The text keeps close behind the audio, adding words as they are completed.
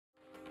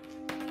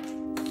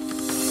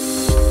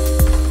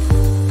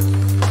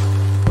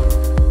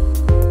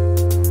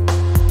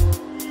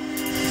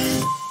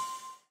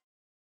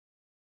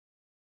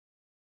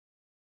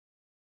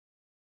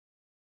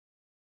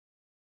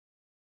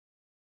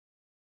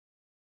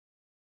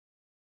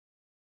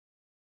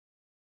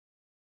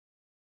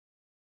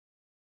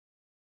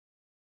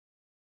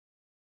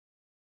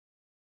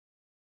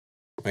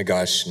My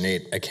gosh,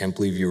 Nate, I can't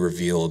believe you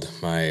revealed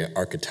my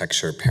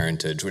architecture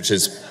parentage, which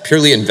is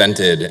purely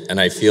invented, and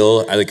I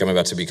feel like I'm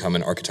about to become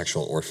an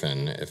architectural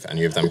orphan if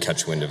any of them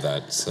catch wind of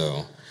that. So,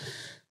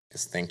 I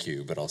guess thank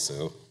you, but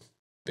also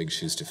big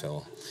shoes to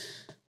fill.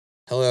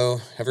 Hello,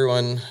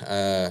 everyone.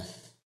 Hi,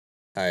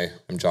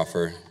 I'm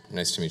Joffer.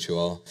 Nice to meet you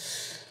all.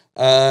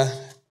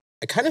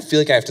 I kind of feel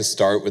like I have to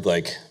start with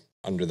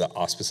under the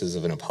auspices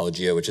of an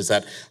apologia, which is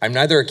that I'm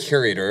neither a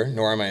curator,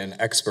 nor am I an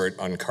expert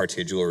on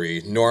Cartier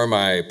jewelry, nor am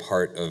I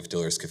part of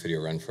Diller's Scofidio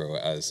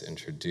Renfro as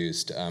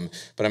introduced,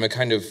 but I'm a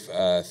kind of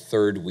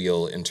third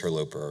wheel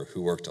interloper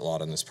who worked a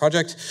lot on this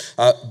project.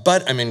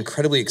 But I'm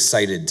incredibly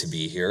excited to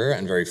be here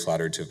and very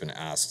flattered to have been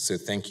asked. So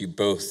thank you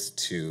both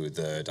to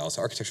the Dallas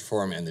Architecture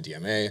Forum and the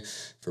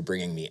DMA for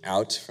bringing me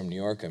out from New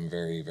York. I'm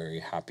very, very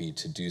happy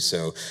to do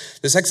so.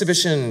 This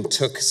exhibition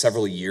took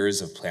several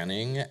years of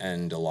planning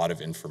and a lot of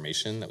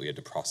information that we had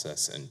to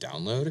process and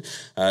download.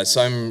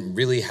 So I'm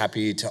really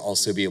happy to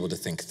also be able to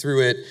think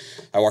through it.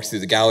 I walked through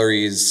the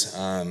galleries.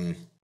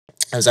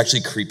 I was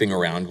actually creeping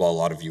around while a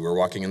lot of you were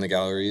walking in the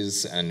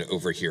galleries and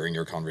overhearing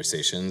your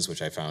conversations,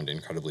 which I found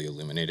incredibly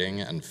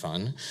illuminating and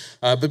fun.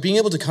 But being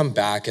able to come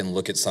back and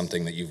look at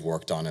something that you've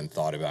worked on and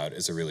thought about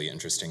is a really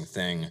interesting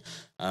thing.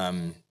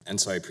 And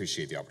so I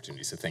appreciate the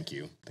opportunity. So thank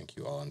you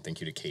all, and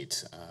thank you to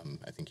Kate.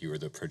 I think you were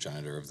the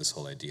progenitor of this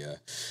whole idea.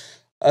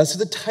 So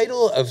the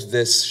title of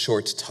this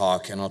short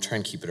talk, and I'll try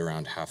and keep it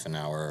around half an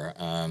hour,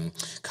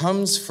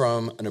 comes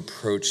from an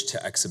approach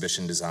to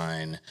exhibition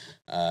design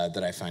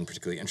that I find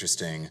particularly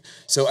interesting.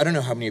 So I don't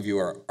know how many of you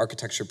are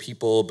architecture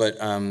people,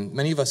 but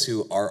many of us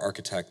who are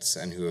architects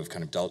and who have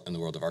kind of dealt in the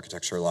world of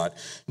architecture a lot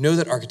know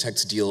that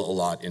architects deal a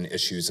lot in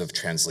issues of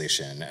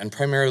translation. And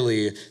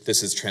primarily,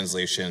 this is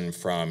translation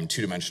from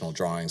two-dimensional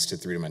drawings to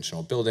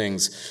three-dimensional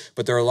buildings,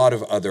 but there are a lot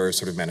of other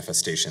sort of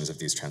manifestations of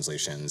these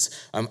translations.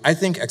 I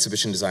think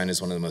exhibition design is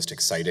one of the most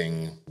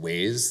exciting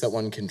ways that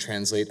one can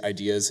translate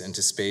ideas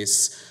into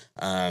space.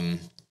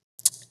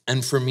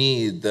 And for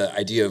me, the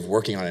idea of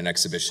working on an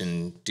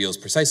exhibition deals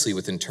precisely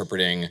with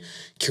interpreting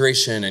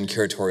curation and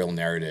curatorial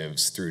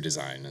narratives through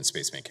design and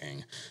space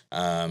making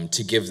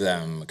to give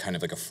them kind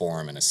of like a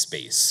form and a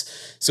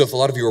space. So if a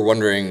lot of you are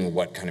wondering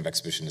what kind of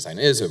exhibition design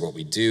is or what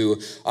we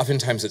do,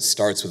 oftentimes it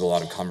starts with a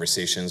lot of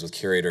conversations with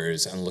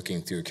curators and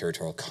looking through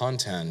curatorial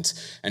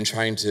content and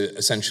trying to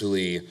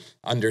essentially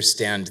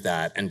understand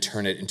that and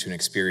turn it into an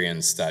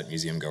experience that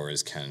museum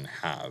goers can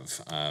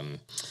have.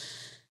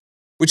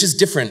 Which is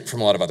different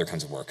from a lot of other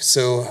kinds of work.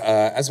 So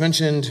as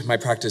mentioned, my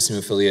practice, New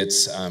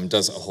Affiliates,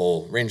 does a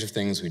whole range of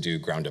things. We do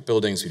ground up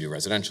buildings, we do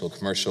residential,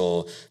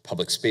 commercial,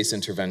 public space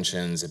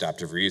interventions,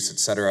 adaptive reuse, et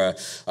cetera.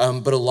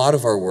 But a lot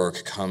of our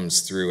work comes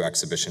through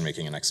exhibition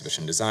making and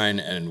exhibition design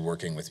and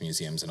working with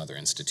museums and other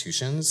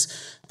institutions.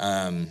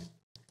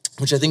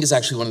 Which I think is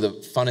actually one of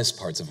the funnest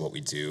parts of what we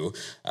do.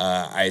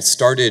 I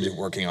started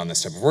working on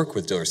this type of work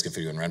with Diller,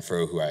 Scofidio, and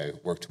Renfro, who I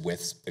worked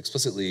with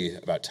explicitly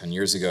about 10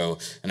 years ago,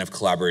 and have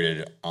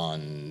collaborated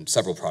on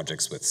several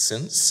projects with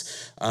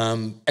since.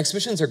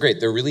 Exhibitions are great.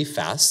 They're really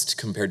fast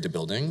compared to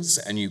buildings,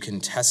 and you can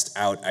test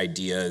out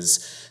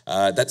ideas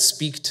that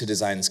speak to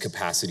design's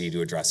capacity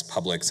to address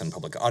publics and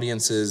public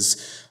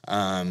audiences.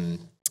 And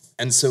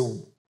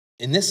so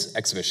in this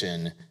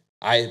exhibition,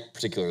 I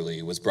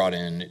particularly was brought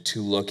in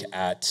to look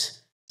at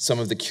some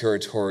of the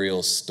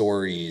curatorial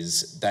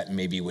stories that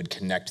maybe would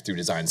connect through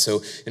design.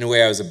 So in a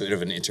way, I was a bit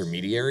of an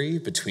intermediary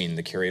between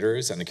the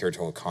curators and the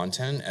curatorial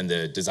content and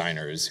the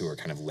designers who are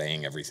kind of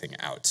laying everything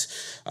out.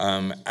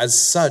 As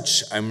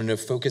such, I'm gonna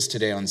focus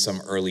today on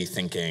some early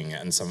thinking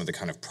and some of the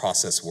kind of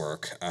process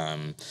work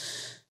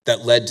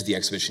that led to the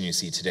exhibition you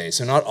see today.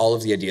 So not all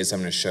of the ideas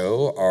I'm going to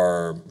show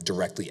are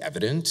directly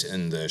evident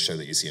in the show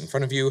that you see in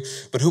front of you,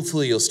 but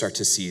hopefully you'll start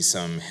to see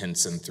some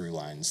hints and through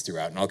lines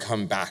throughout. And I'll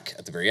come back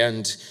at the very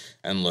end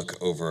and look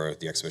over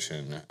the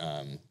exhibition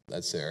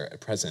that's there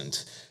at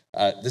present.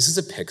 This is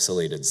a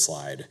pixelated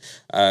slide.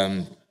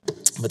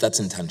 But that's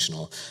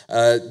intentional.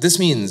 This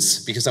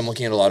means, because I'm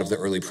looking at a lot of the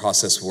early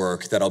process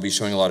work, that I'll be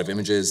showing a lot of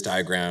images,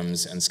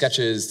 diagrams, and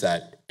sketches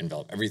that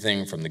envelop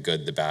everything from the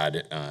good, the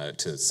bad,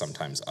 to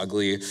sometimes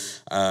ugly,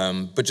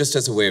 but just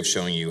as a way of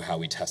showing you how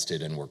we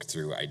tested and worked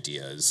through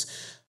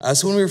ideas.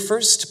 So when we were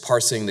first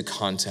parsing the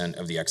content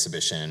of the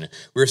exhibition,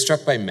 we were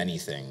struck by many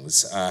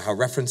things, how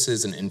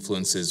references and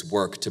influences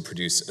work to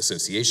produce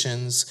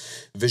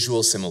associations,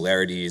 visual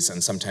similarities,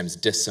 and sometimes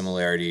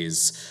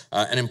dissimilarities,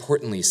 and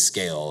importantly,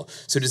 scale.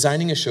 So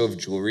designing a show of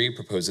jewelry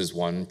poses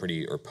one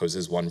pretty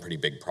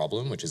big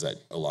problem, which is that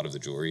a lot of the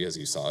jewelry, as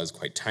you saw, is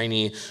quite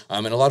tiny,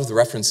 and a lot of the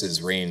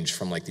references range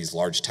from like these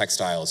large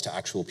textiles to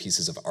actual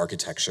pieces of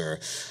architecture.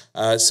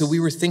 So we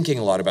were thinking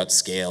a lot about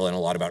scale and a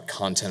lot about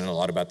content and a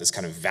lot about this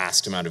kind of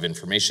vast amount of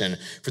information.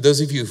 For those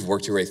of you who've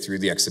worked your way through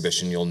the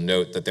exhibition, you'll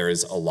note that there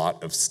is a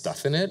lot of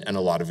stuff in it and a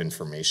lot of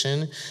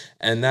information.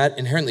 And that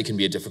inherently can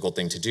be a difficult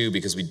thing to do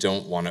because we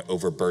don't want to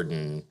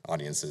overburden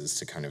audiences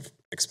to kind of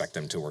expect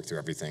them to work through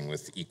everything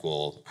with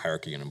equal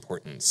hierarchy and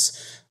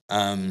importance.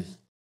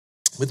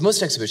 With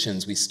most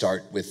exhibitions, we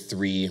start with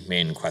three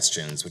main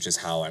questions, which is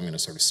how I'm going to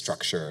sort of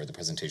structure the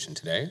presentation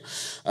today.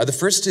 The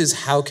first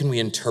is, how can we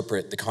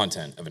interpret the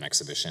content of an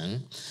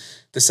exhibition?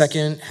 The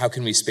second, how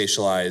can we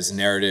spatialize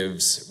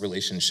narratives,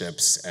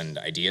 relationships, and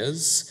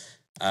ideas?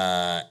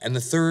 And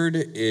the third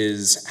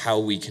is how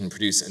we can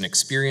produce an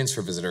experience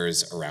for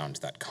visitors around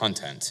that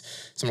content.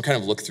 So I'm going to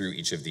kind of look through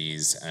each of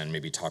these and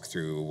maybe talk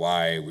through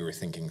why we were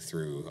thinking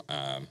through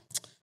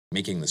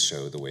making this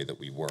show the way that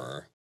we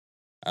were.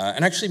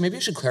 And actually, maybe I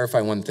should clarify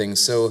one thing.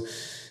 So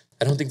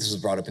I don't think this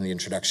was brought up in the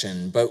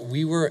introduction, but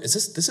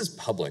this is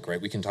public,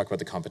 right? We can talk about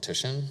the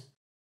competition?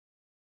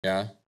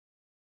 Yeah?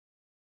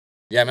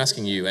 Yeah, I'm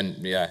asking you, and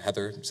yeah,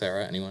 Heather,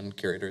 Sarah, anyone,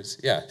 curators?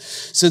 Yeah.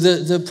 So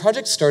the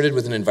project started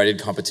with an invited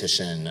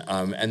competition,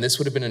 and this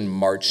would have been in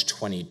March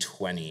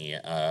 2020,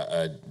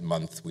 a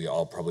month we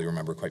all probably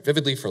remember quite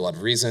vividly for a lot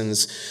of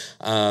reasons.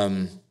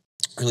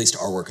 Or at least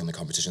our work on the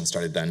competition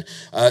started then.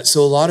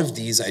 So a lot of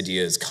these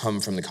ideas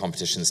come from the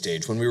competition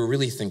stage when we were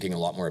really thinking a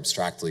lot more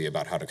abstractly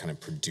about how to kind of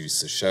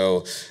produce a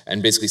show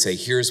and basically say,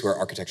 here's where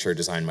architecture or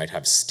design might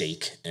have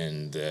stake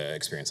in the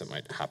experience that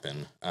might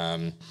happen.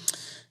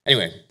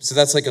 Anyway, so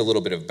that's like a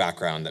little bit of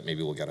background that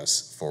maybe will get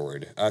us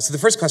forward. So the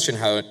first question,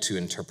 how to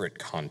interpret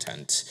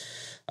content.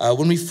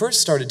 When we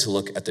first started to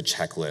look at the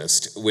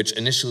checklist, which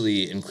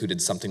initially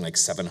included something like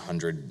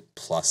 700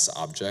 plus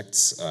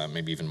objects,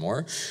 maybe even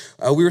more,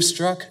 we were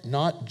struck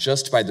not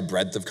just by the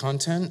breadth of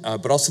content,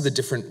 but also the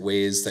different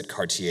ways that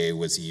Cartier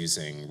was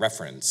using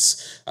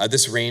reference.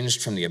 This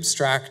ranged from the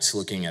abstract,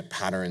 looking at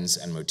patterns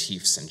and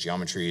motifs and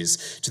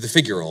geometries, to the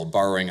figural,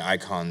 borrowing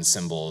icons,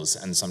 symbols,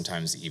 and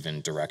sometimes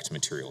even direct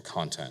material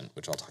content,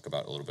 which I'll talk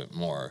about a little bit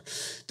more.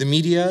 The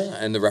media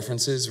and the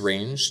references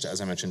ranged, as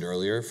I mentioned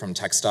earlier, from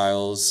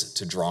textiles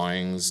to drawings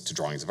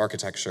of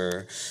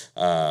architecture,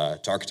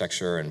 to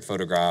architecture and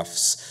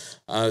photographs.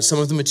 Some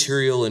of the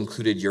material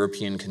included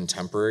European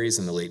contemporaries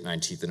in the late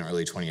 19th and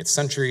early 20th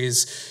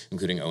centuries,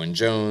 including Owen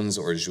Jones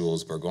or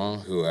Jules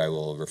Bourgoin, who I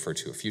will refer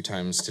to a few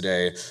times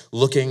today,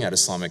 looking at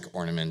Islamic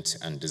ornament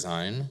and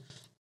design.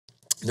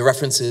 The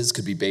references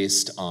could be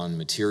based on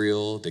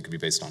material, they could be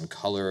based on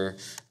color,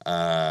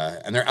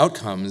 and their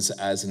outcomes,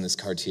 as in this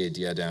Cartier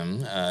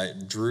diadem,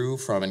 drew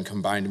from and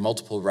combined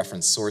multiple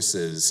reference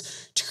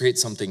sources to create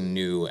something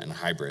new and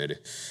hybrid.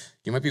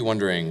 You might be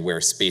wondering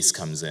where space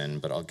comes in,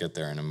 but I'll get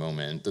there in a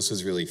moment. This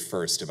was really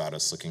first about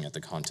us looking at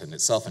the content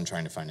itself and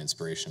trying to find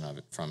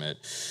inspiration from it.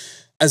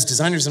 As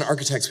designers and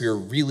architects, we were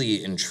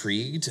really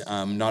intrigued,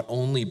 not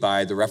only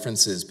by the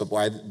references, but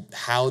by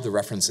how the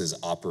references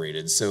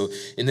operated. So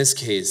in this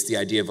case, the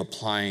idea of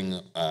applying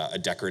a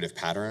decorative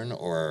pattern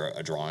or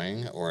a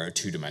drawing or a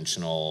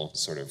two-dimensional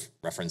sort of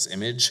reference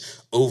image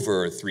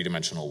over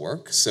three-dimensional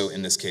work. So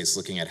in this case,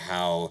 looking at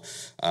how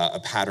a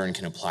pattern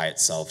can apply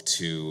itself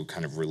to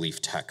kind of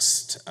relief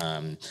text.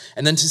 And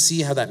then to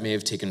see how that may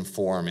have taken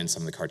form in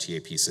some of the Cartier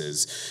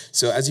pieces.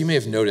 So as you may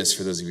have noticed,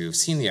 for those of you who've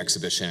seen the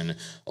exhibition,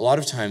 a lot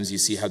of times you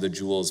see how the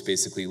jewels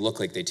basically look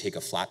like they take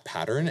a flat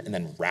pattern and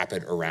then wrap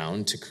it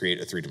around to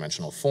create a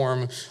three-dimensional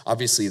form.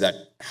 Obviously, that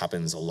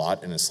happens a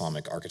lot in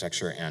Islamic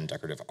architecture and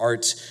decorative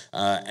art.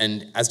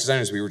 And as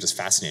designers, we were just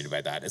fascinated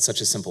by that. It's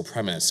such a simple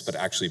premise, but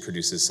actually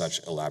produces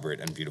such elaborate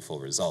and beautiful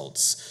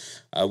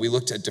results. We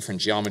looked at different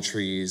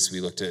geometries.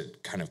 We looked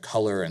at kind of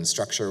color and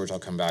structure, which I'll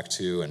come back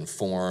to, and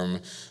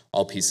form,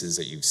 all pieces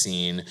that you've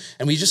seen.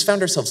 And we just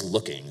found ourselves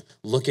looking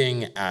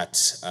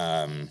at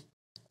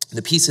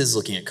the pieces,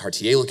 looking at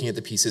Cartier, looking at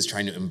the pieces,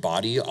 trying to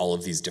embody all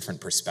of these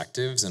different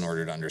perspectives in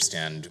order to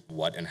understand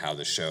what and how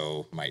the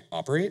show might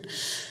operate.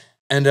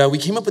 And we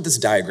came up with this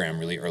diagram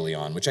really early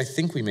on, which I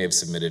think we may have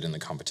submitted in the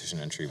competition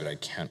entry, but I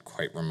can't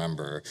quite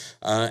remember.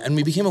 And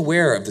we became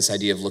aware of this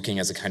idea of looking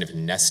as a kind of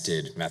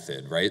nested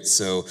method, right?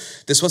 So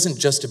this wasn't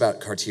just about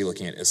Cartier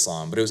looking at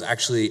Islam, but it was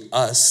actually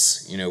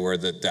us, we're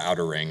the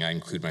outer ring. I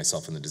include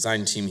myself in the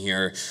design team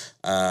here,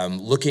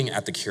 looking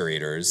at the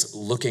curators,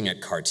 looking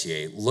at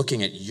Cartier,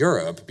 looking at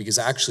Europe, because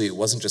actually it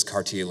wasn't just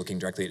Cartier looking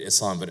directly at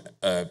Islam, but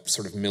a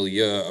sort of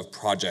milieu of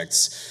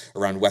projects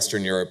around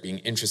Western Europe being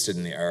interested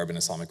in the Arab and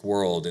Islamic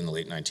world in the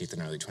late 19th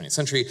and early 20th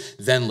century,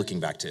 then looking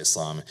back to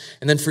Islam.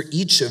 And then for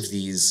each of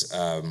these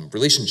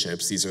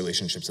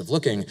relationships of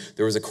looking,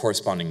 there was a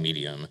corresponding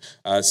medium.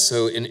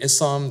 So in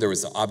Islam, there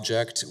was the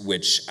object,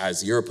 which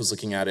as Europe was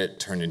looking at it,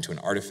 turned into an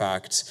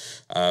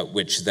artifact,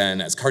 which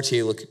then as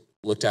Cartier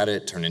looked at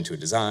it, turned into a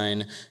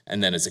design,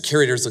 and then as the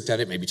curators looked at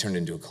it, maybe turned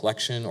into a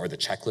collection or the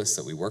checklist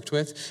that we worked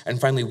with.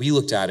 And finally, we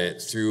looked at it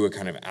through a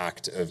kind of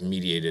act of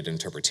mediated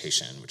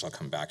interpretation, which I'll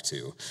come back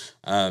to.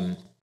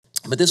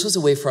 But this was a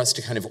way for us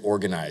to kind of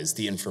organize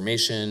the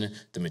information,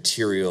 the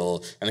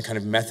material, and the kind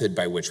of method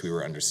by which we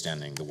were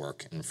understanding the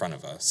work in front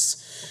of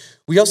us.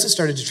 We also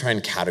started to try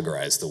and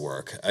categorize the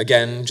work.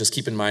 Again, just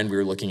keep in mind we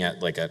were looking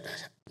at like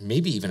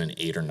maybe even an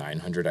 800 or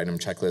 900 item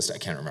checklist. I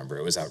can't remember.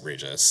 It was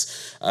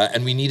outrageous.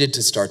 And we needed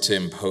to start to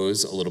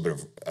impose a little bit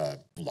of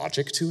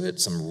logic to it,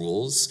 some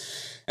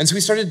rules. And so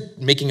we started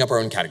making up our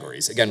own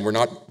categories. Again, we're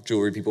not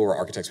jewelry people, we're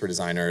architects, we're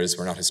designers,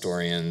 we're not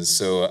historians.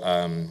 So,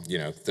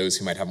 those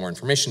who might have more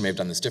information may have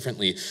done this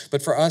differently.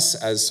 But for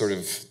us, as sort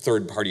of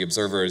third-party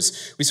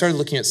observers, we started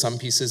looking at some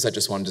pieces that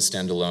just wanted to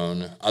stand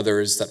alone,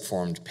 others that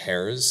formed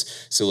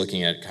pairs, so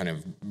looking at kind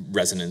of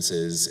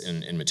resonances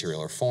in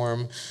material or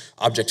form,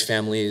 object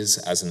families,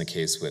 as in the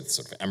case with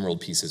sort of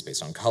emerald pieces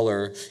based on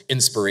color,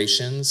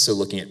 inspirations, so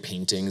looking at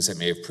paintings that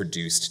may have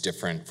produced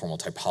different formal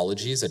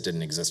typologies that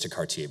didn't exist at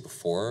Cartier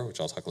before, which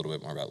I'll talk a little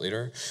bit more about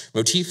later,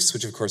 motifs,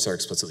 which of course are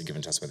explicitly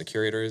given to us by the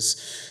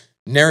curators,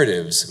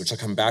 narratives, which I'll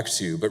come back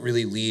to, but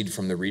really lead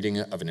from the reading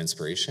of an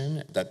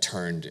inspiration that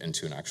turned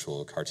into an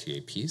actual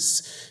Cartier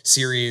piece,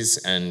 series,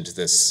 and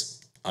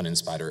this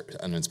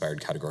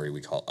uninspired category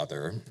we call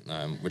other,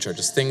 which are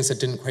just things that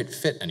didn't quite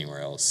fit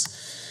anywhere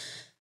else.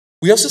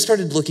 We also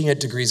started looking at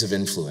degrees of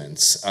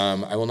influence.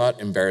 I will not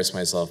embarrass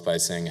myself by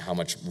saying how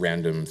much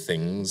random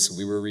things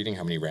we were reading,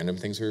 how many random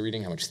things we were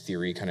reading, how much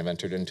theory kind of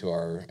entered into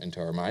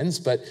our minds,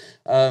 but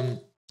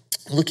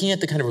looking at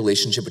the kind of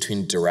relationship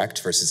between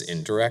direct versus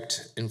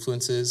indirect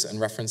influences and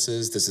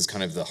references, this is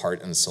kind of the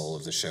heart and soul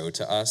of the show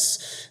to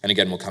us. And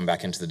again, we'll come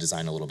back into the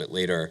design a little bit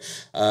later.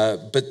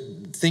 But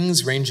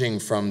things ranging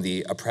from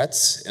the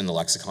apprêts in the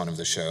lexicon of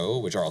the show,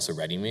 which are also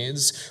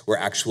ready-mades, where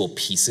actual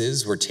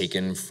pieces were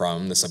taken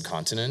from the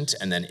subcontinent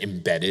and then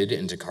embedded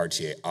into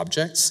Cartier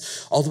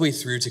objects, all the way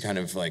through to kind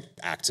of like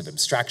acts of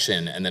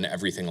abstraction and then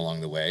everything along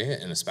the way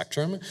in a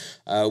spectrum.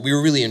 We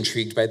were really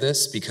intrigued by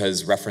this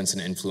because reference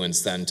and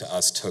influence then to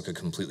us took a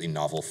completely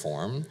novel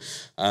form.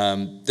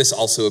 This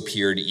also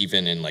appeared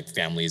even in like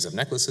families of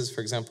necklaces,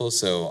 for example.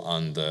 So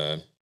on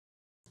the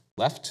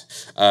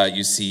left,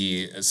 you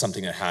see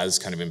something that has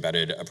kind of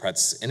embedded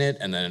apprêts in it,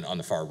 and then on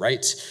the far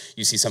right,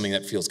 you see something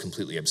that feels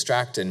completely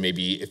abstract, and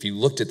maybe if you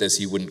looked at this,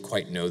 you wouldn't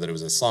quite know that it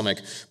was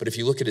Islamic, but if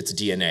you look at its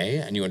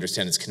DNA and you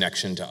understand its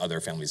connection to other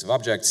families of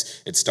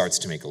objects, it starts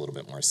to make a little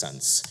bit more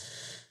sense.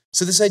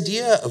 So this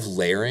idea of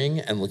layering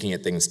and looking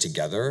at things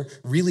together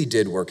really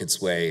did work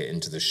its way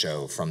into the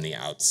show from the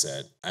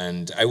outset.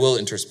 And I will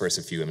intersperse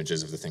a few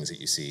images of the things that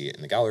you see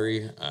in the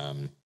gallery.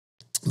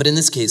 But in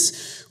this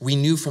case, we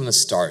knew from the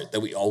start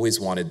that we always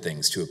wanted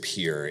things to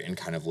appear in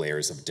kind of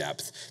layers of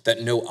depth,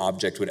 that no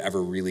object would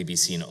ever really be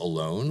seen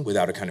alone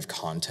without a kind of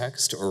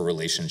context or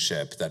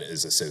relationship that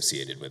is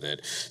associated with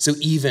it. So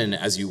even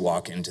as you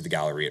walk into the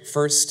gallery at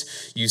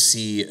first, you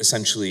see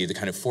essentially the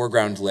kind of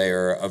foreground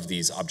layer of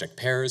these object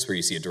pairs, where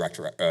you see a direct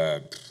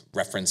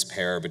reference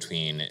pair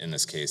between, in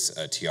this case,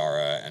 a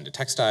tiara and a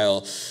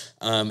textile.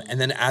 And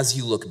then as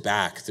you look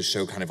back, the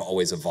show kind of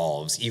always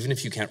evolves. Even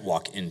if you can't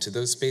walk into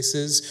those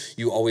spaces,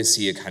 you always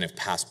see a kind of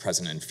past,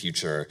 present, and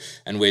future,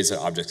 and ways that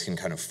objects can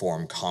kind of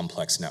form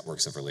complex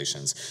networks of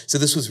relations. So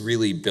this was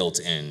really built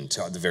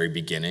into the very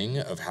beginning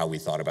of how we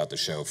thought about the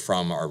show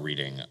from our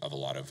reading of a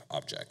lot of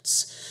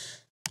objects.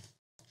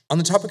 On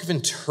the topic of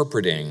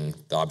interpreting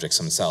the objects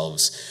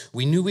themselves,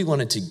 we knew we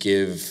wanted to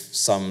give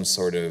some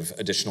sort of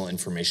additional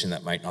information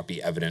that might not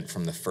be evident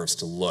from the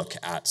first look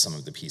at some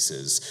of the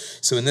pieces.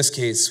 So in this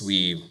case,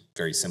 we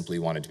very simply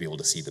wanted to be able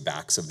to see the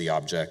backs of the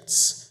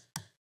objects.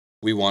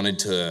 We wanted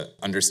to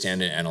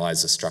understand and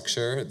analyze the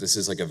structure. This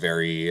is like a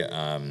very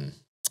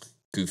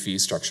goofy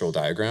structural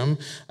diagram,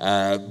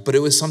 but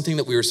it was something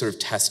that we were sort of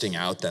testing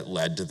out that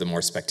led to the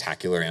more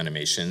spectacular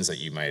animations that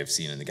you might have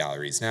seen in the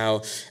galleries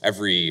now.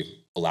 Every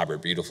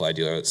elaborate, beautiful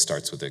idea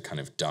starts with a kind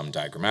of dumb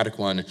diagrammatic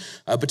one,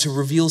 but to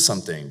reveal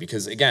something,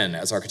 because again,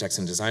 as architects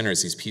and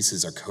designers, these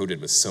pieces are coded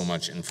with so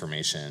much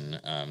information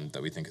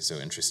that we think is so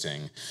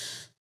interesting,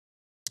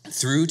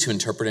 through to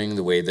interpreting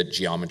the way that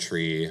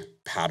geometry,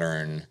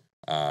 pattern,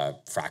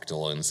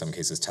 fractal, in some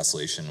cases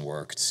tessellation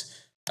worked,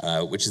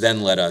 which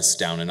then led us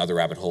down another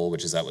rabbit hole,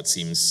 which is that what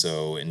seems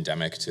so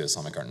endemic to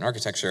Islamic art and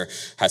architecture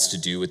has to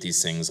do with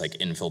these things like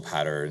infill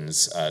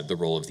patterns, the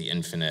role of the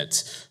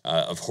infinite,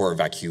 of horror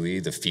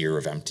vacui, the fear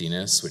of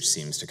emptiness, which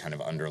seems to kind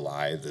of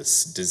underlie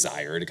this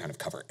desire to kind of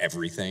cover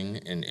everything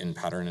in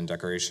pattern and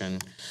decoration.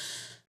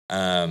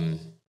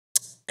 And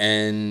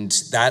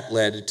that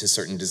led to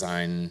certain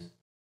design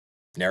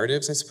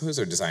narratives, I suppose,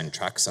 or design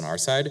tracks on our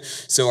side.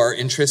 So our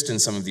interest in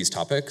some of these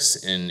topics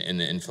in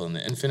the infill and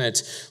the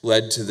infinite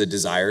led to the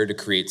desire to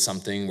create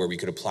something where we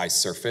could apply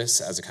surface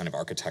as a kind of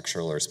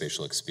architectural or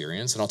spatial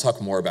experience. And I'll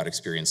talk more about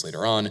experience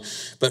later on.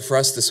 But for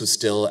us, this was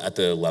still at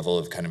the level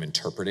of kind of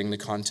interpreting the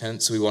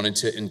content. So we wanted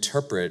to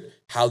interpret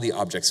how the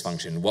objects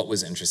function, what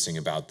was interesting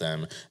about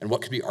them, and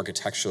what could be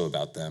architectural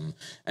about them,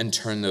 and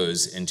turn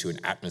those into an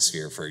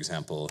atmosphere, for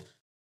example.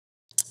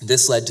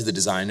 This led to the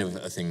design of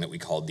a thing that we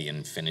called the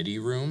Infinity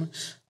Room,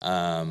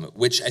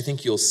 which I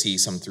think you'll see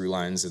some through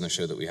lines in the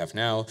show that we have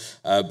now.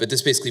 But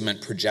this basically meant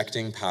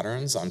projecting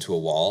patterns onto a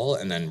wall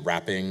and then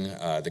wrapping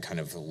the kind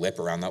of lip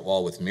around that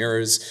wall with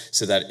mirrors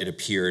so that it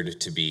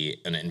appeared to be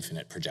an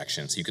infinite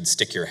projection. So you could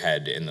stick your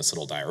head in this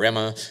little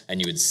diorama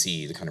and you would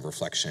see the kind of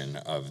reflection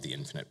of the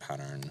infinite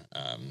pattern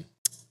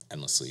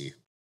endlessly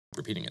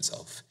repeating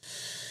itself.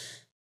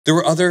 There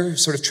were other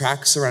sort of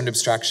tracks around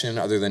abstraction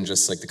other than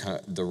just like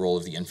the role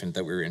of the infant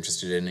that we were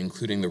interested in,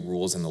 including the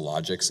rules and the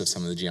logics of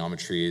some of the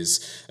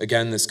geometries.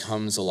 Again, this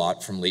comes a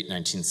lot from late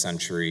 19th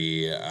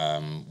century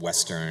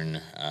Western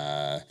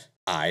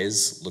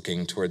eyes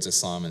looking towards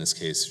Islam, in this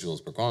case,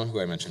 Jules Bourgoin, who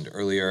I mentioned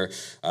earlier,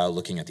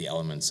 looking at the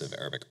elements of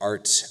Arabic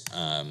art.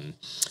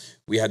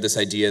 We had this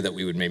idea that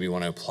we would maybe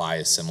want to apply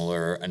a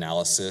similar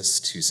analysis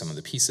to some of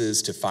the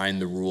pieces to find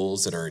the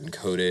rules that are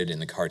encoded in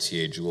the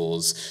Cartier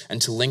jewels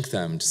and to link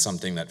them to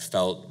something that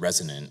felt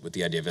resonant with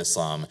the idea of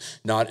Islam,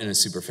 not in a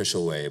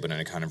superficial way, but in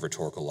a kind of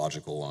rhetorical,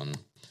 logical one.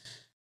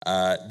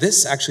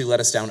 This actually led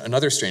us down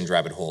another strange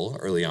rabbit hole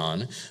early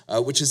on,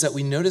 which is that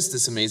we noticed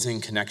this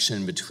amazing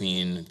connection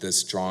between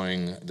this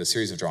drawing, the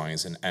series of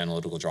drawings and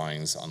analytical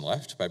drawings on the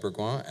left by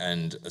Bourgoin,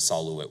 and a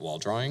silhouette wall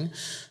drawing.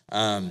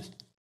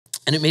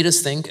 And it made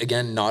us think,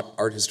 again, not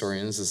art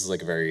historians, this is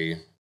like a very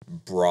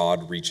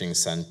broad-reaching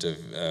set of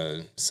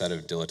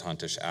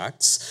dilettantish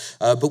acts,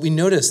 but we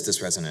noticed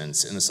this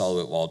resonance in the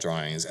silhouette wall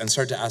drawings and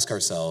started to ask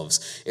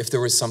ourselves if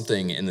there was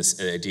something in this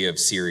idea of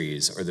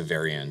series or the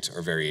variant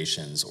or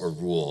variations or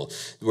rule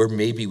where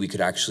maybe we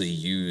could actually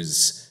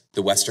use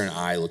the Western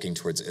eye looking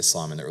towards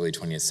Islam in the early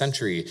 20th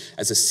century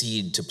as a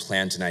seed to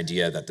plant an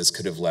idea that this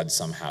could have led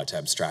somehow to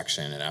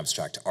abstraction and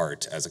abstract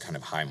art as a kind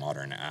of high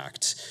modern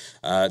act.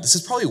 This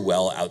is probably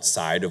well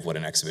outside of what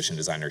an exhibition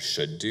designer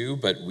should do,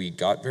 but we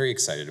got very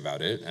excited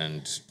about it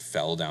and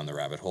fell down the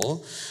rabbit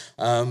hole.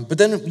 But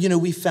then,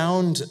 we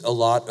found a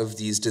lot of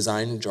these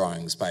design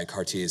drawings by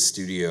Cartier's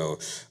studio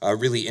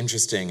really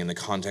interesting in the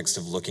context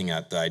of looking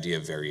at the idea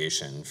of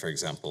variation, for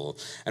example.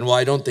 And while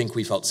I don't think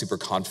we felt super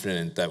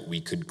confident that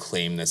we could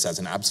claim this as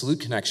an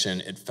absolute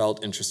connection, it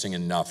felt interesting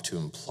enough to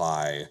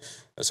imply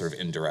a sort of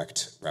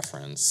indirect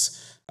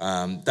reference.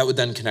 That would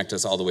then connect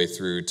us all the way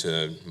through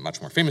to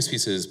much more famous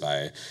pieces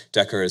by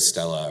Dekker,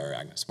 Stella, or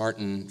Agnes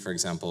Martin, for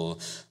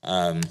example.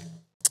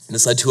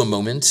 This led to a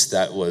moment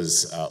that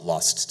was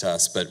lost to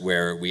us, but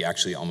where we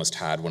actually almost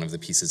had one of the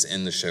pieces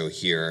in the show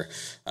here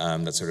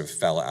that sort of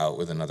fell out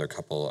with another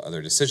couple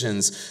other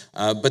decisions.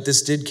 But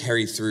this did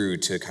carry through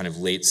to kind of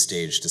late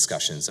stage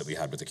discussions that we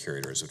had with the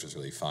curators, which was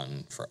really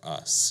fun for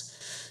us.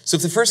 So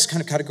if the first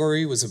kind of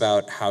category was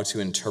about how to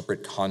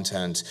interpret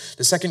content,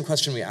 the second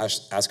question we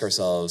ask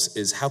ourselves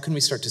is how can we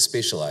start to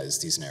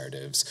spatialize these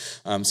narratives?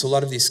 So a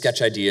lot of these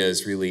sketch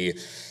ideas really,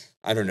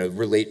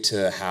 relate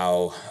to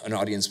how an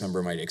audience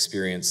member might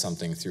experience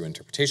something through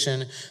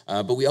interpretation,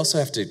 but we also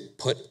have to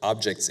put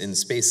objects in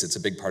space. It's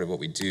a big part of what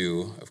we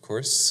do, of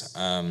course.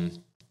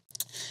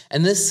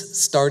 And this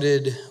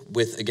started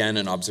with, again,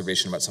 an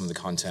observation about some of the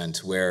content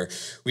where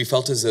we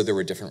felt as though there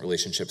were different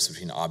relationships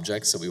between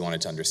objects that we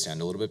wanted to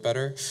understand a little bit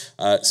better.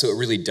 So a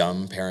really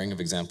dumb pairing of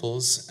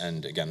examples,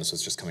 and again, this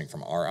was just coming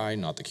from our eye,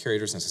 not the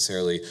curators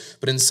necessarily,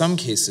 but in some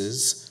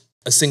cases,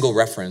 a single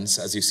reference,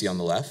 as you see on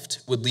the left,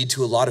 would lead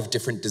to a lot of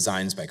different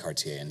designs by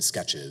Cartier and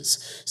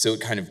sketches. So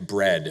it kind of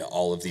bred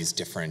all of these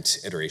different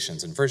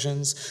iterations and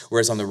versions,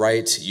 whereas on the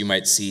right, you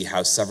might see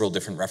how several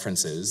different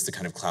references, the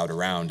kind of cloud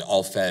around,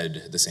 all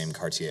fed the same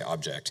Cartier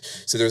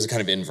object. So there's a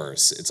kind of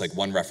inverse. It's like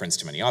one reference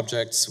to many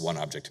objects, one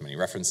object to many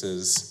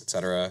references,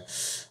 etc.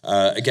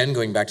 Again,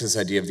 going back to this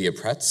idea of the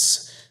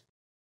apprêts,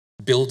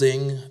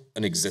 building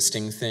an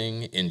existing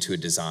thing into a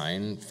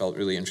design felt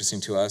really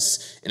interesting to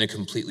us in a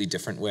completely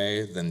different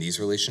way than these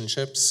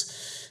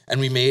relationships.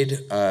 And we made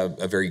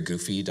a very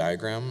goofy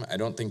diagram. I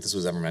don't think this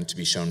was ever meant to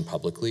be shown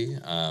publicly,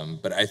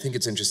 but I think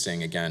it's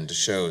interesting, again, to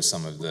show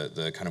some of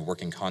the kind of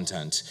working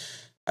content.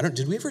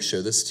 Did we ever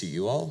show this to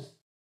you all?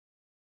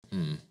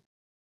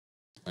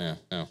 Yeah,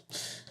 no.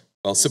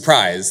 Well,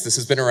 surprise, this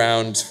has been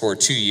around for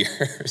 2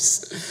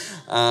 years.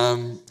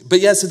 But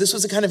yeah, so this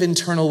was a kind of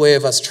internal way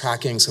of us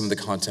tracking some of the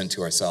content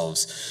to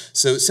ourselves.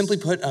 So simply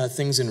put,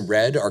 things in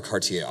red are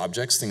Cartier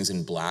objects, things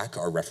in black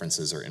are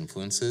references or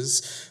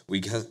influences. I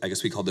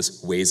guess we call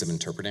this ways of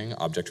interpreting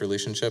object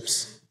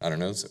relationships. I don't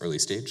know, it's early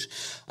stage.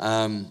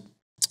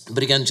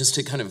 But again, just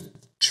to kind of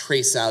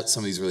trace out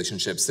some of these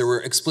relationships, there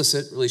were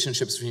explicit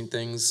relationships between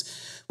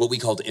things, what we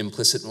called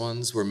implicit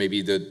ones, where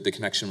maybe the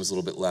connection was a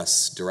little bit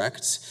less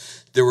direct.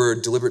 There were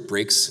deliberate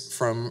breaks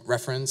from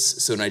reference,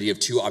 so an idea of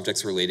two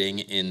objects relating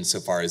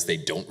insofar as they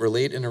don't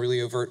relate in a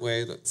really overt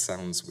way. That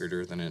sounds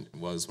weirder than it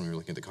was when we were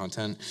looking at the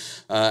content.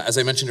 As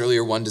I mentioned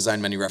earlier, one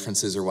design, many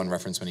references, or one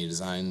reference, many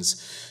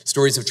designs.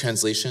 Stories of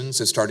translation,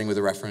 so starting with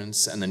a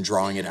reference and then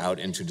drawing it out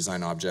into a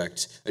design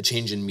object. A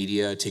change in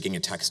media, taking a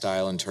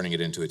textile and turning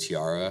it into a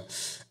tiara.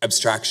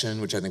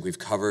 Abstraction, which I think we've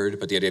covered,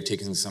 but the idea of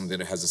taking something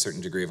that has a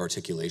certain degree of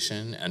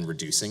articulation and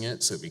reducing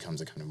it so it becomes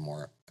a kind of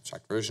more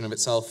abstract version of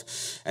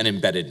itself, and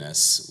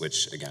embeddedness,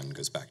 which again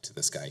goes back to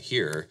this guy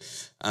here.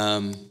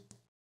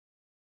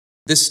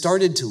 This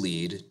started to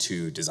lead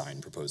to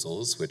design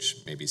proposals, which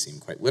maybe seem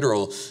quite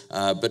literal,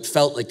 but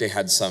felt like they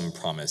had some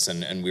promise,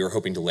 and we were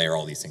hoping to layer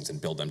all these things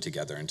and build them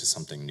together into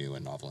something new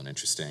and novel and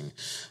interesting.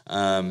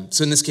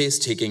 So in this case,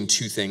 taking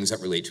two things that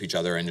relate to each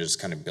other and just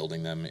kind of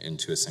building them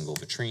into a single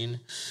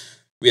vitrine.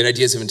 We had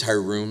ideas of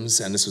entire rooms,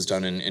 and this was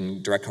done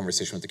in direct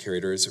conversation with the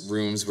curators,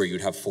 rooms where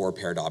you'd have 4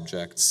 paired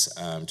objects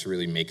to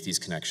really make these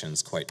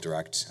connections quite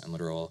direct and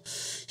literal.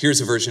 Here's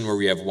a version where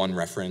we have one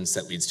reference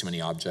that leads to many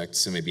objects,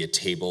 so maybe a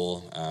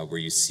table where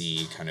you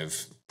see kind of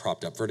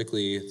propped up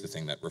vertically, the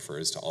thing that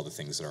refers to all the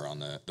things that are on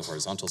the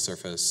horizontal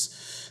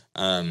surface.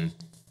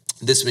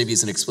 This maybe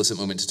is an explicit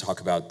moment to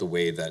talk about the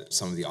way that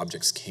some of the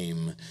objects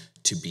came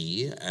to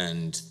be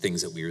and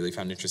things that we really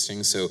found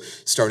interesting. So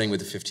starting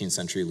with the 15th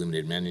century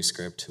illuminated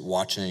manuscript,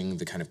 watching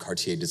the kind of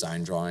Cartier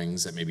design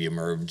drawings that maybe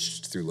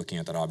emerged through looking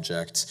at that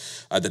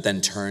object, that then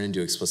turn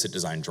into explicit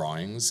design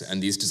drawings.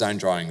 And these design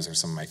drawings are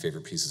some of my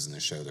favorite pieces in the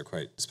show. They're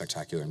quite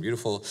spectacular and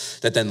beautiful,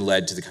 that then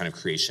led to the kind of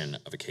creation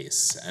of a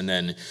case. And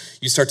then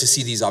you start to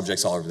see these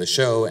objects all over the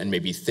show and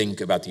maybe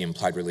think about the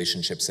implied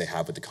relationships they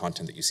have with the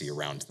content that you see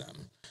around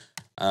them.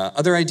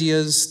 Other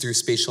ideas through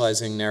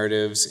spatializing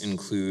narratives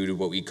include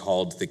what we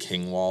called the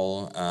king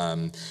wall.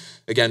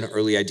 Again,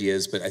 early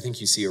ideas, but I think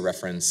you see a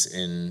reference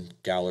in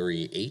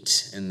Gallery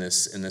 8 in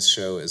this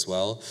show as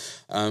well.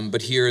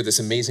 But here, this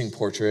amazing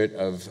portrait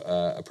of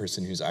a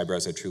person whose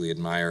eyebrows I truly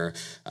admire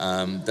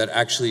that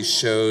actually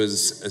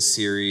shows a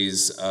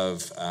series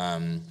of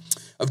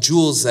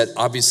jewels that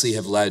obviously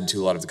have led to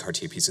a lot of the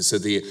Cartier pieces. So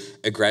the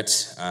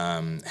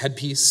aigrette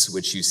headpiece,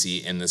 which you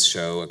see in this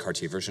show, a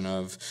Cartier version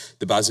of,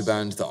 the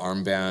bazuband, the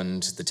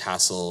armband, the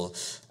tassel,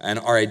 and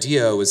our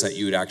idea was that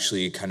you would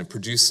actually kind of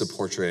produce the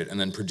portrait and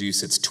then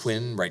produce its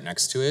twin right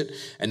next to it,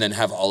 and then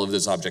have all of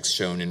those objects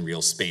shown in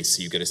real space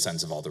so you get a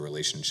sense of all the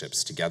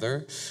relationships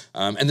together.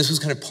 And this was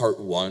kind of part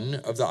 1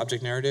 of the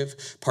object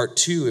narrative. Part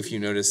 2, if you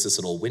notice this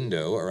little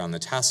window around the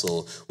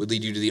tassel, would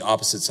lead you to the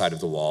opposite side of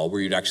the wall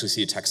where you'd actually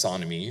see a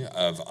taxonomy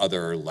of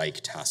other like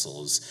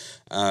tassels.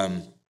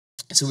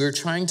 So we were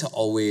trying to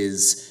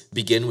always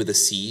begin with a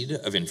seed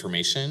of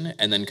information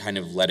and then kind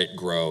of let it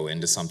grow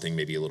into something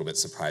maybe a little bit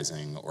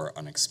surprising or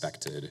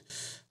unexpected.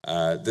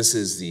 This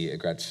is the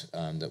aigrette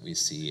that we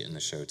see in the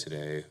show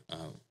today,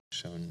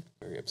 shown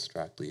very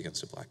abstractly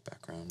against a black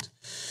background.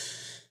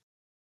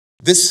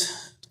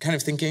 This kind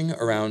of thinking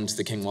around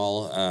the king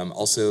wall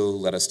also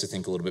led us to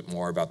think a little bit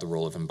more about the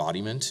role of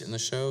embodiment in the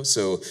show.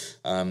 So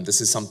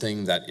this is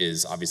something that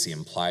is obviously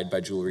implied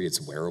by jewelry.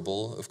 It's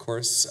wearable, of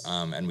course,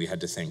 and we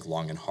had to think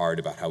long and hard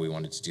about how we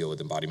wanted to deal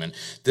with embodiment.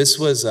 This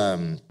was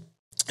an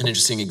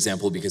interesting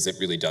example because it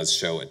really does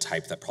show a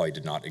type that probably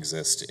did not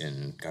exist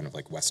in kind of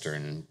like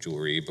Western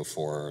jewelry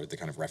before the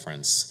kind of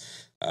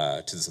reference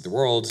to this other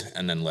world,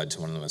 and then led to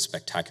one of the most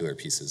spectacular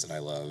pieces that I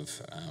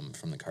love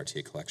from the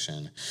Cartier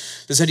collection.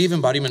 This idea of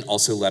embodiment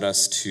also led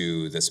us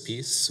to this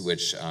piece,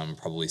 which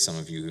probably some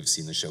of you who've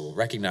seen the show will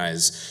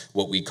recognize,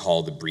 what we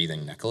call the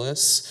breathing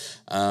necklace.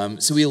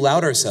 So we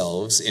allowed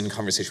ourselves, in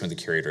conversation with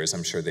the curators,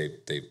 I'm sure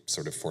they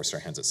sort of forced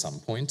our hands at some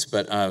point,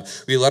 but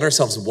we allowed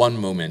ourselves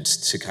one moment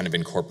to kind of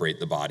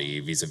incorporate the body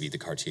vis-a-vis the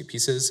Cartier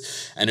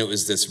pieces, and it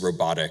was this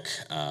robotic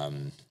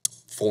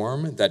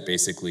form that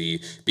basically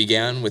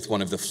began with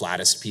one of the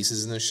flattest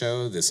pieces in the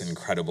show, this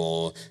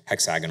incredible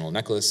hexagonal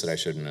necklace that I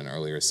showed in an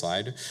earlier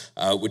slide,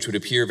 which would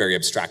appear very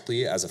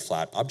abstractly as a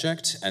flat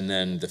object, and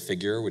then the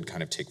figure would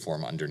kind of take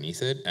form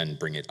underneath it and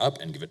bring it up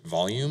and give it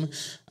volume.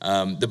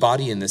 The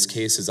body in this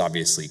case is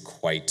obviously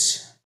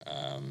quite,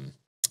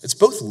 it's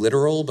both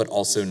literal but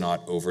also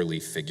not overly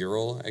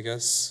figural, I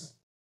guess.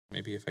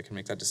 Maybe if I can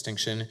make that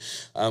distinction.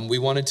 We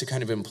wanted to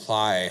kind of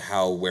imply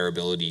how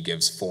wearability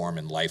gives form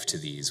and life to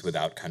these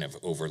without kind of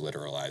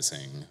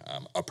over-literalizing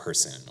a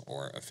person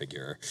or a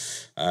figure.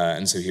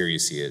 And so here you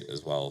see it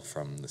as well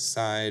from the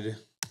side.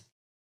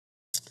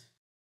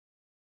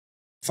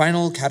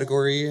 Final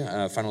category,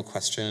 final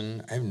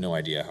question. I have no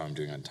idea how I'm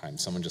doing on time.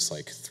 Someone just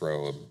like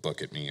throw a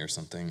book at me or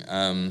something.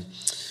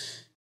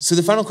 So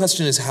the final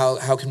question is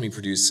how can we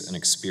produce an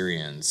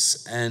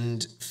experience?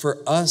 And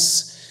for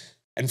us,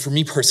 and for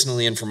me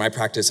personally, and for my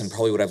practice, and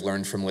probably what I've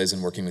learned from Liz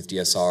and working with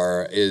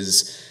DSR,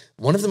 is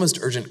one of the most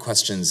urgent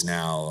questions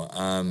now.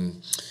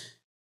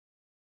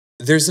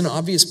 There's an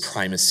obvious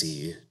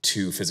primacy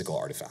to physical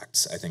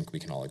artifacts. I think we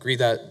can all agree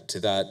to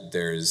that.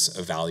 There's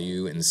a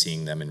value in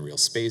seeing them in real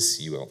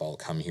space. You have all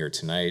come here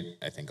tonight.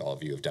 I think all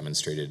of you have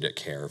demonstrated a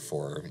care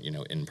for,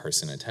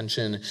 in-person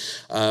attention.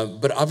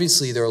 But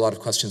obviously there are a lot of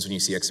questions when you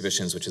see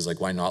exhibitions, which is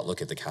like, why not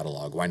look at the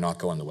catalog? Why not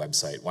go on the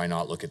website? Why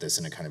not look at this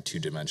in a kind of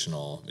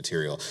two-dimensional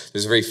material?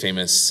 There's a very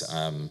famous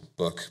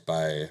book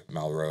by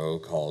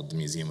Malraux called The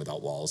Museum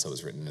Without Walls that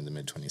was written in the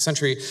mid-20th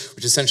century,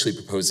 which essentially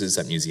proposes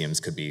that museums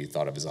could be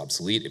thought of as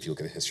obsolete if you look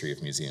at the history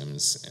of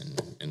museums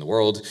in the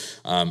world,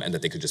 and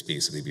that they could just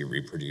basically be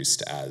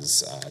reproduced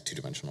as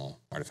two-dimensional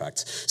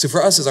artifacts. So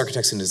for us as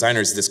architects and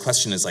designers, this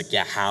question is like,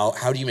 yeah,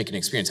 how do you make an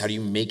experience? How do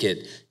you make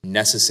it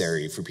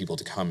necessary for people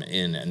to come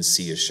in and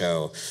see a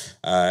show?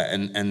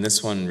 And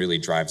this one really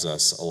drives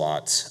us a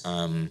lot.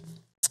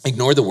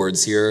 Ignore the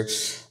words here.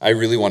 I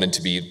really wanted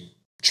to be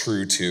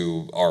true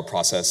to our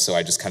process, so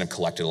I just kind of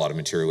collected a lot of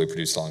material we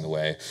produced along the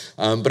way.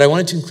 But I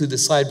wanted to include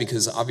this slide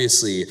because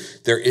obviously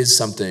there is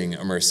something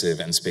immersive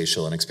and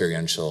spatial and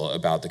experiential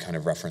about the kind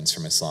of reference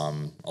from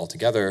Islam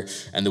altogether,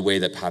 and the way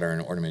that pattern,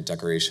 ornament,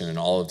 decoration, and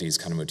all of these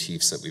kind of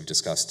motifs that we've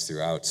discussed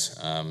throughout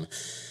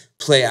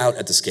play out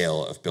at the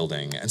scale of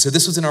building. And so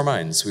this was in our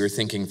minds. We were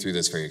thinking through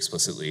this very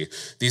explicitly.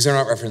 These are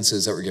not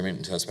references that were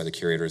given to us by the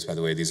curators, by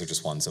the way. These are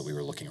just ones that we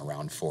were looking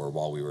around for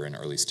while we were in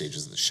early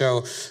stages of the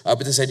show.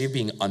 But this idea of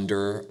being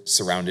under,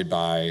 surrounded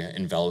by,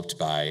 enveloped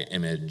by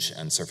image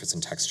and surface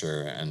and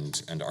texture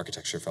and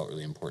architecture felt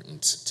really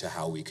important to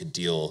how we could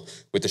deal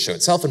with the show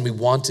itself. And we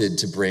wanted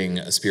to bring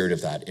a spirit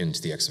of that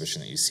into the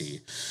exhibition that you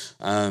see.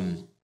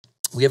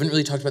 We haven't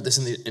really talked about this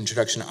in the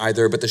introduction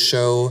either, but the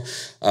show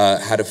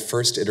had a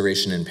first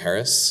iteration in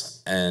Paris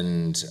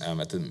and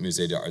at the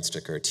Musée d'Arts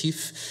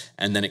Décoratifs,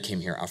 and then it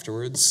came here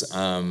afterwards.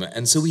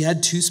 And so we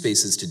had two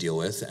spaces to deal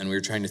with, and we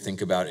were trying to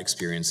think about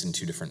experience in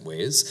two different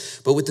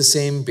ways, but with the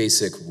same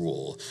basic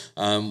rule,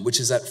 which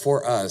is that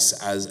for us,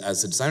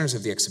 as the designers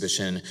of the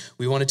exhibition,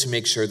 we wanted to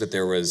make sure that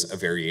there was a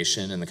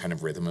variation in the kind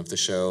of rhythm of the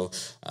show.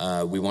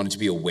 We wanted to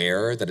be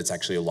aware that it's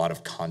actually a lot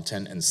of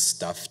content and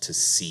stuff to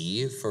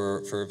see for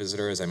a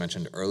visitor, as I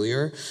mentioned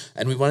earlier,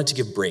 and we wanted to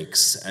give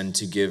breaks and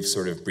to give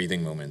sort of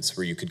breathing moments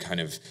where you could kind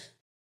of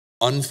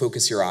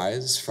unfocus your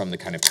eyes from the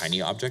kind of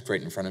tiny object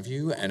right in front of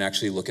you and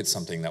actually look at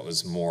something that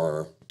was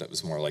more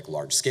like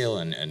large scale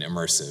and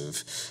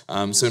immersive.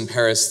 So in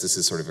Paris, this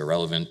is sort of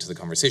irrelevant to the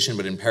conversation,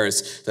 but in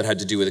Paris, that had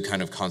to do with a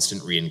kind of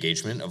constant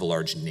re-engagement of a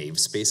large nave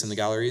space in the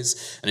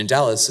galleries. And in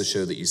Dallas, the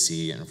show that you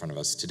see in front of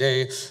us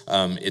today,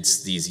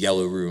 it's these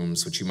yellow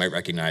rooms, which you might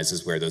recognize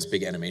as where those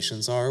big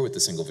animations are with the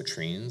single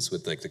vitrines,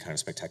 with like the kind of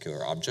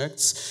spectacular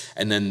objects.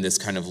 And then this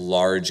kind of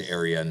large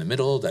area in the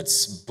middle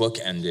that's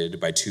bookended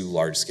by two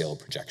large-scale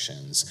projections.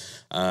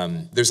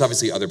 There's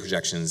obviously other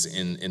projections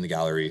in the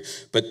gallery,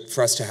 but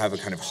for us to have a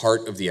kind of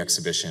heart of the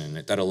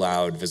exhibition that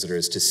allowed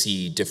visitors to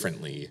see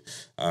differently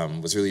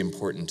was really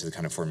important to the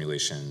kind of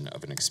formulation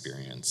of an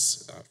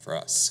experience for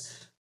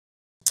us.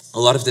 A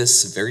lot of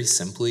this, very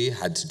simply,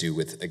 had to do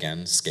with,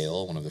 again,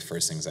 scale, one of the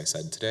first things I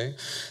said today.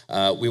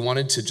 We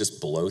wanted to just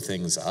blow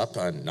things up,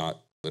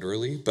 not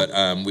literally, but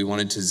we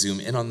wanted to zoom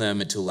in on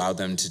them and to allow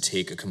them to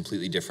take a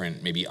completely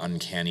different, maybe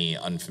uncanny,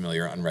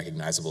 unfamiliar,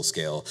 unrecognizable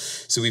scale.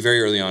 So we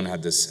very early on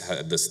had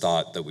this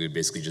thought that we would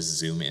basically just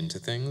zoom into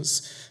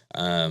things.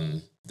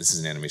 This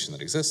is an animation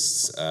that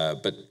exists,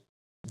 but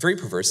very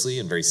perversely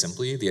and very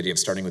simply, the idea of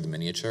starting with a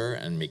miniature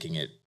and making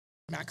it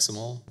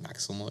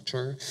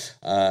maximature,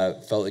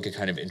 felt like a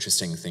kind of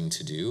interesting thing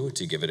to do,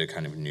 to give it a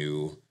kind of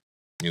new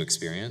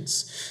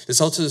experience. This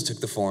also took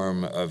the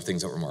form of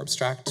things that were more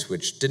abstract,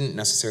 which didn't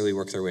necessarily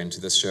work their way into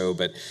this show,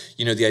 but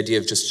the idea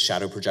of just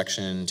shadow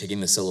projection,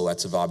 taking the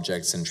silhouettes of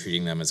objects and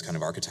treating them as kind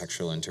of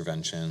architectural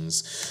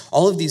interventions.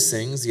 All of these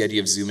things, the idea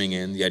of zooming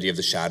in, the idea of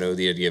the shadow,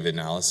 the idea of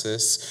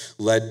analysis,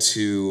 led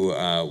to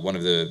one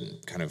of the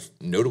kind of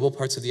notable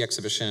parts of the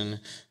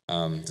exhibition.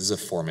 This is a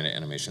 4-minute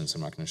animation, so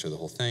I'm not going to show the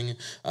whole thing,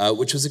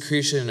 which was the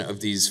creation of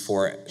these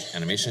 4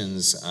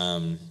 animations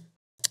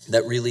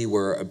that really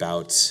were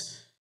about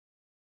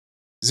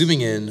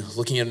zooming in,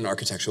 looking at an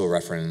architectural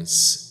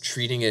reference,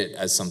 treating it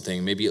as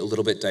something maybe a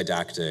little bit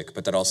didactic,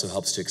 but that also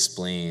helps to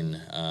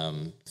explain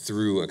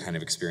through a kind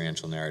of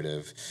experiential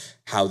narrative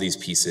how these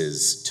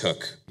pieces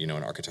took, an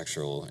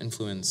architectural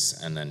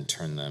influence and then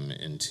turned them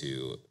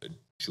into a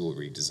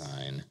jewelry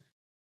design.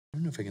 I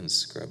don't know if I can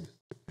scrub.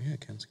 Yeah, I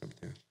can scrub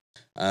through.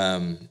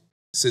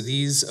 So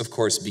these, of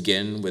course,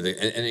 begin with,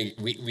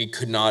 we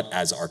could not,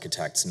 as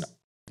architects,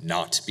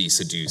 not be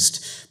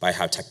seduced by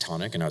how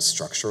tectonic and how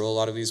structural a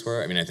lot of these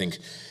were. I mean, I think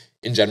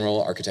in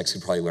general, architects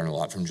could probably learn a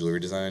lot from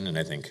jewelry design, and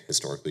I think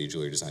historically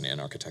jewelry design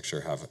and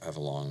architecture have a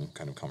long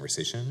kind of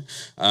conversation.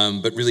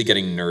 But really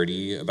getting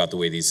nerdy about the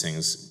way these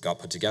things got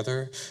put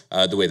together,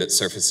 the way that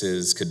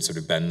surfaces could sort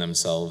of bend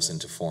themselves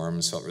into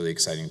forms felt really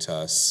exciting to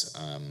us,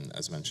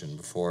 as mentioned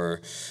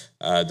before.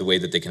 The way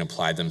that they can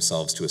apply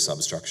themselves to a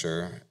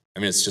substructure. I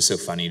mean, it's just so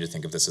funny to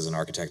think of this as an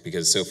architect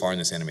because so far in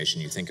this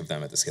animation, you think of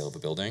them at the scale of a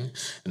building,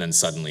 and then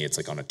suddenly it's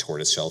like on a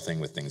tortoise shell thing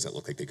with things that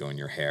look like they go in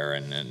your hair,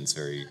 and it's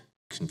very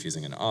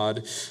confusing and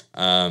odd.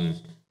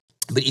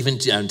 But even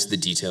down to the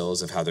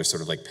details of how they're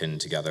sort of like pinned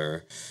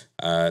together,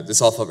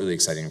 this all felt really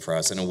exciting for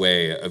us in a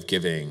way of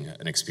giving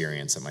an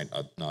experience that might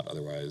not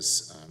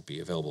otherwise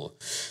be available.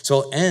 So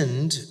I'll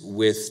end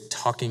with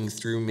talking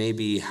through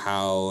maybe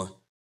how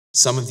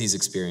some of these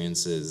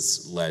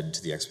experiences led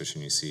to the exhibition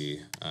you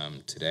see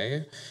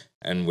today,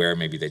 and where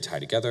maybe they tie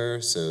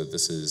together. So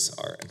this is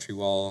our entry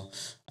wall.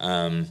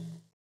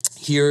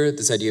 Here,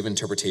 this idea of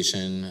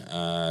interpretation,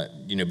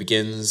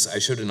 begins. I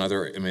showed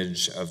another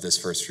image of this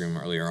first room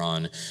earlier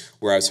on,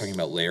 where I was talking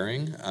about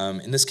layering.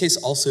 In this case,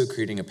 also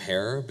creating a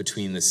pair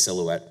between the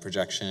silhouette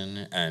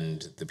projection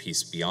and the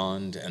piece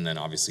beyond, and then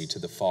obviously to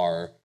the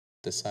far,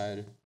 this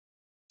side.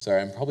 Sorry,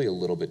 I'm probably a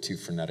little bit too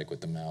frenetic with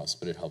the mouse,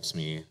 but it helps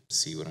me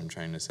see what I'm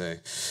trying to say.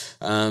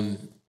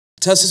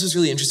 To us, this was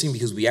really interesting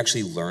because we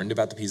actually learned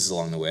about the pieces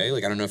along the way.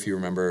 Like, I don't know if you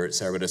remember,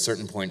 Sarah, but at a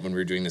certain point when we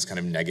were doing this kind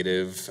of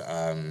negative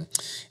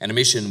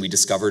animation, we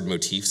discovered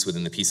motifs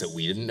within the piece that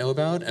we didn't know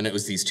about, and it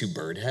was these two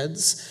bird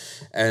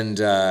heads. And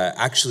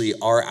actually,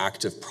 our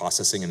act of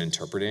processing and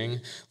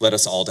interpreting led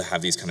us all to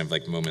have these kind of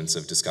like moments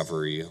of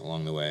discovery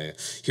along the way.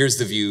 Here's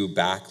the view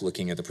back,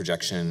 looking at the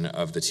projection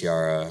of the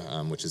tiara,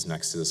 which is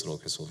next to this little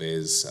crystal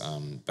vase,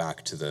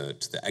 back to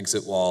the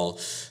exit wall.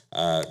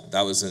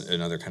 That was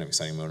another kind of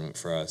exciting moment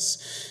for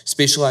us.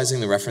 Spatializing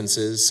the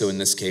references, so in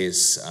this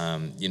case,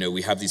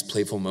 we have these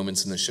playful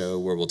moments in the show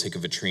where we'll take a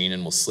vitrine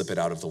and we'll slip it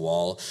out of the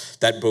wall.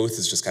 That both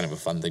is just kind of a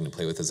fun thing to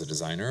play with as a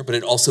designer, but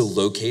it also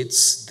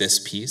locates this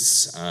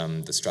piece,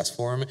 the stress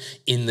form,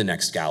 in the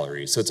next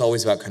gallery. So it's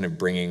always about kind of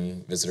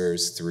bringing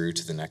visitors through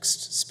to the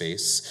next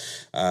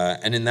space.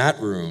 And in that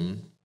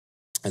room,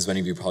 as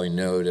many of you probably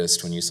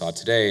noticed when you saw it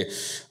today,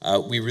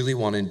 we really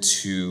wanted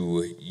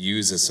to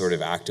use a sort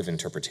of active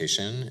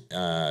interpretation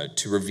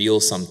to reveal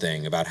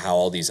something about how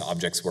all these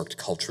objects worked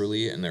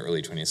culturally in the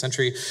early 20th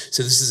century.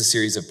 So this is a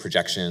series of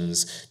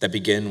projections that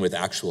begin with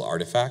actual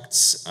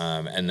artifacts,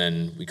 and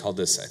then we called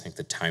this, I think,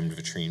 the timed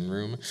vitrine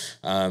room.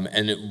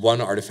 And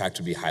one artifact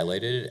would be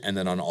highlighted, and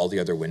then on all the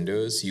other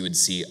windows, you would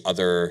see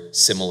other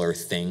similar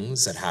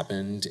things that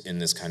happened in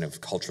this kind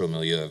of cultural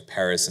milieu of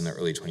Paris in the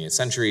early 20th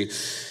century.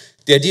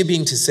 The idea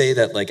being to say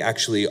that, like,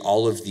 actually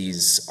all of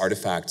these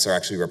artifacts are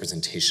actually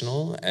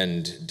representational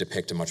and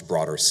depict a much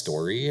broader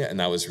story, and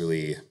that was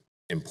really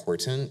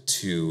important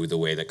to the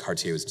way that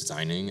Cartier was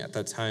designing at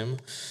that time.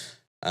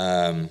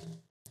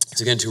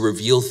 So again, to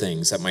reveal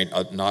things that might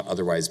not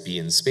otherwise be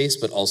in space,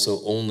 but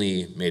also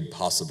only made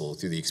possible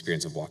through the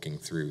experience of walking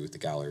through the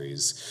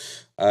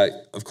galleries.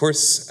 Of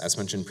course, as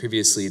mentioned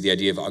previously, the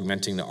idea of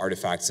augmenting the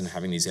artifacts and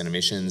having these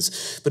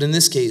animations. But in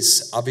this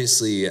case,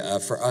 obviously,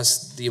 for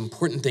us, the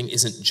important thing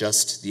isn't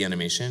just the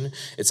animation.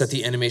 It's that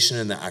the animation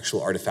and the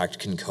actual artifact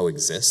can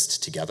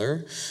coexist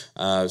together,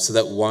 so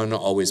that one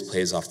always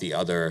plays off the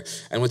other.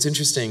 And what's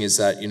interesting is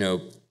that,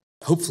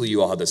 hopefully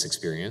you all had this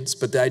experience,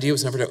 but the idea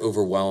was never to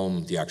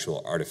overwhelm the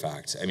actual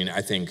artifact. I mean, I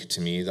think, to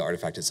me, the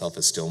artifact itself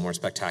is still more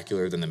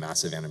spectacular than the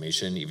massive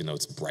animation, even though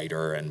it's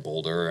brighter and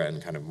bolder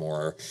and kind of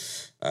more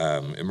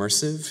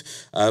immersive.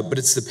 But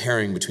it's the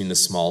pairing between the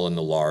small and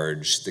the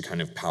large, the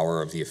kind of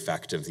power of the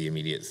effect of the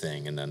immediate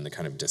thing, and then the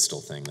kind of distal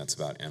thing that's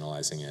about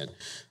analyzing it.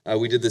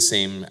 We did the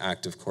same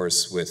act, of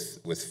course,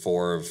 with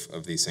 4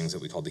 of these things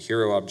that we called the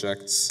hero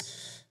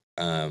objects.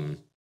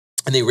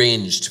 And they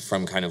ranged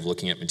from kind of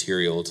looking at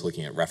material to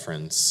looking at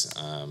reference,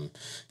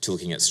 to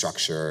looking at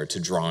structure, to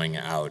drawing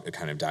out a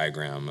kind of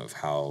diagram of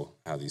how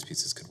these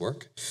pieces could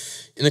work.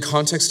 In the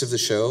context of the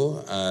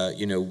show,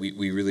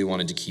 we really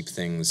wanted to keep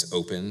things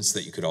open so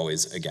that you could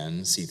always,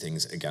 again, see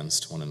things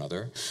against one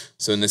another.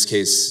 So in this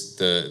case,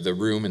 the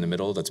room in the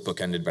middle that's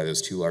bookended by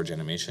those 2 large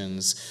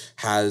animations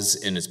has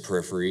in its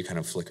periphery, kind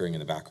of flickering in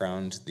the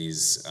background,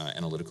 these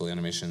analytical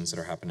animations that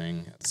are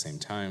happening at the same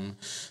time.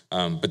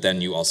 But then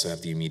you also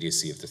have the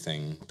immediacy of the thing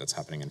that's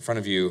happening in front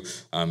of you.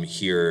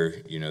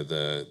 Here,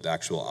 the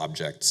actual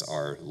objects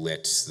are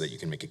lit so that you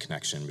can make a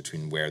connection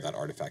between where that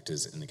artifact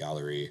is in the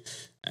gallery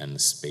and the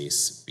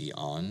space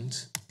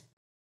beyond.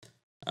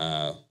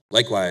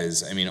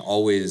 Likewise, I mean,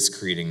 always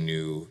creating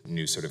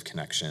new sort of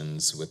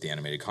connections with the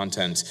animated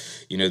content.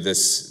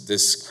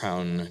 This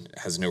crown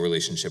has no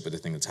relationship with the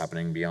thing that's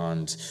happening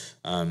beyond.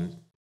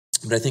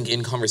 But I think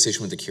in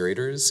conversation with the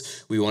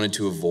curators, we wanted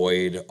to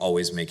avoid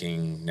always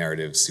making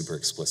narratives super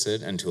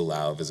explicit and to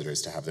allow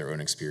visitors to have their own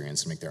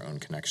experience and make their own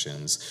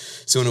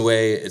connections. So in a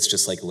way, it's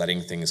just like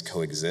letting things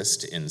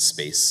coexist in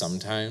space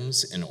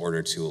sometimes in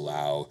order to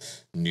allow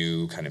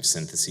new kind of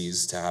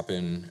syntheses to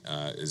happen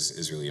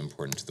is really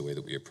important to the way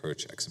that we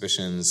approach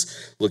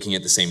exhibitions. Looking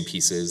at the same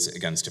pieces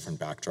against different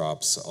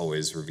backdrops,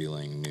 always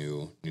revealing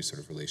new sort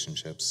of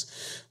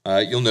relationships.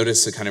 You'll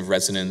notice a kind of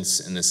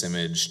resonance in this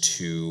image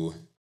to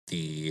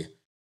the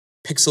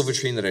pixel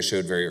vitrine that I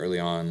showed very early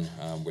on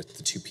with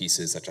the 2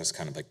 pieces that just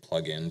kind of like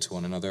plug into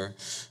one another.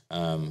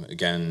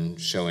 Again,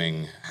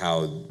 showing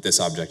how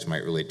this object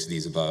might relate to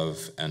these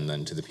above and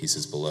then to the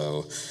pieces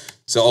below.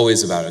 So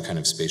always about a kind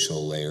of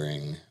spatial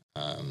layering,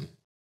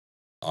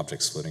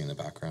 objects floating in the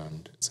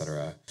background,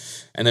 etc.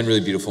 And then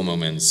really beautiful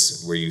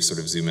moments where you sort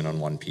of zoom in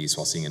on one piece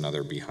while seeing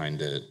another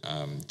behind it,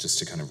 just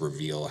to kind of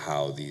reveal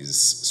how these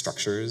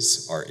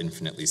structures are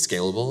infinitely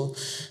scalable.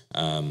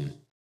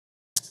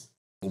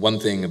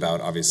 One thing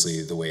about,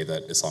 obviously, the way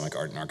that Islamic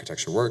art and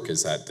architecture work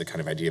is that the kind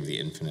of idea of the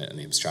infinite and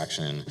the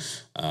abstraction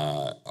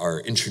are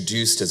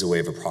introduced as a way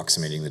of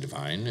approximating the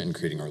divine and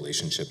creating a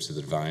relationship to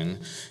the divine.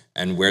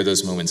 And where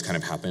those moments kind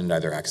of happened,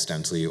 either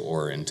accidentally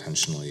or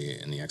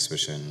intentionally in the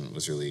exhibition,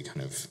 was really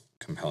kind of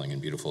compelling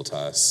and beautiful to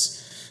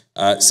us.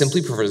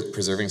 Simply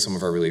preserving some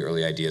of our really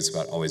early ideas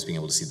about always being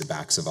able to see the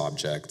backs of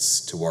objects,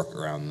 to work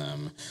around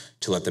them,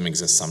 to let them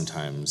exist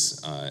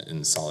sometimes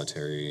in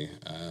solitary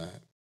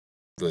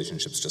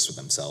relationships just with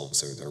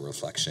themselves or their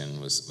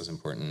reflection was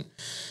important.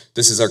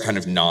 This is our kind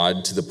of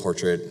nod to the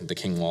portrait, the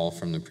king wall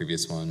from the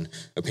previous one,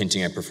 a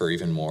painting I prefer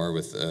even more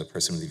with a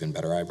person with even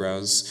better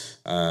eyebrows,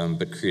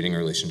 but creating a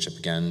relationship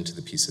again to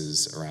the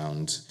pieces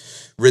around.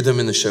 Rhythm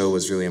in the show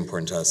was really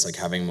important to us, like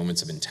having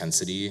moments of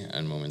intensity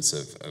and moments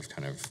of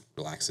kind of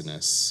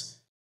relaxedness,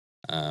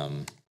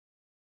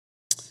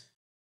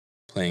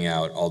 playing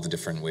out all the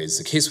different ways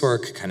the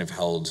casework kind of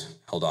held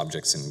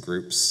objects in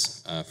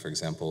groups, for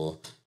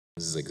example.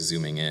 This is like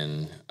zooming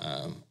in,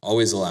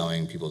 always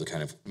allowing people to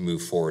kind of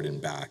move forward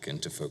and back and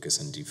to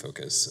focus and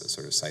defocus, a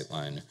sort of sight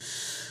line.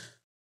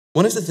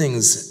 One of the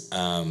things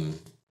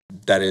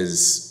that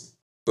is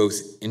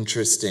both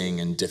interesting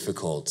and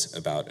difficult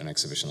about an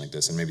exhibition like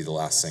this, and maybe the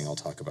last thing I'll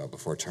talk about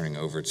before turning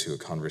over to a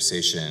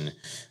conversation,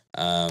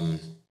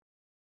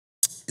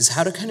 is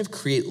how to kind of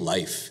create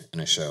life in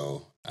a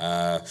show.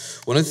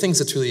 One of the things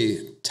that's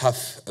really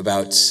tough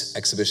about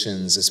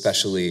exhibitions,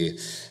 especially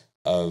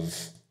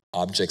of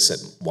objects that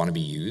want to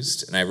be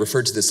used, and I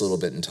referred to this a little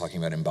bit in talking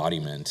about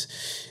embodiment,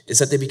 is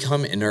that they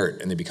become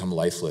inert and they become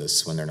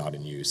lifeless when they're not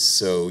in use.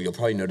 So you'll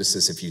probably notice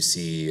this if you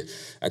see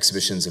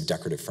exhibitions of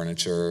decorative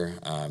furniture,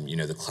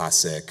 the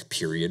classic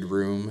period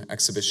room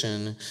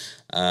exhibition.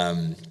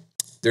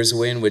 There's a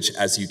way in which,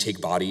 as you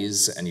take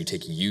bodies and you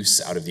take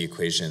use out of the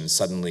equation,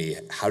 suddenly,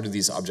 how do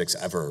these objects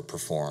ever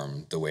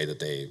perform the way that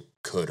they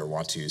could or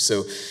want to?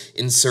 So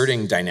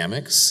inserting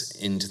dynamics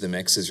into the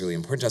mix is really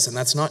important to us, and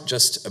that's not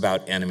just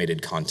about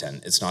animated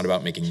content. It's not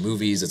about making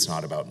movies, it's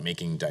not about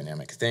making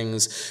dynamic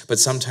things, but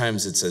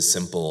sometimes it's as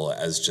simple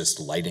as just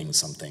lighting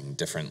something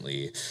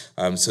differently.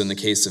 So in the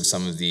case of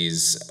some of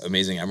these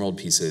amazing emerald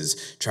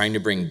pieces, trying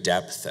to bring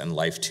depth and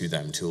life to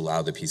them to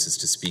allow the pieces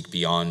to speak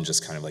beyond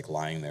just kind of like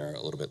lying there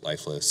a little bit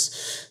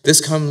lifeless.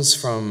 This comes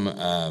from,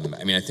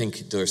 I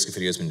think Diller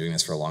Scofidio has been doing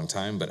this for a long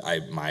time, but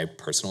my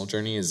personal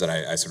journey is that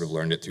I sort of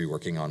learned it through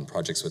working on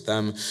projects with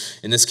them.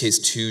 In this case,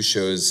 2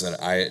 shows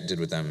that I did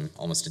with them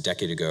almost a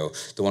decade ago.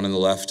 The one on the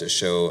left, a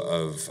show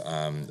of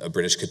a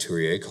British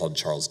couturier called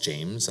Charles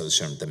James that was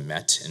shown at the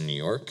Met in New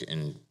York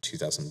in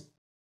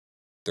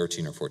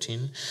 2013 or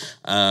 14.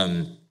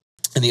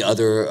 And the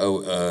other,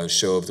 a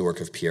show of the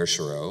work of Pierre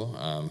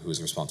Chareau, who was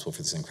responsible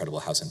for this incredible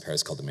house in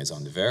Paris called the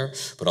Maison de Verre,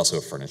 but also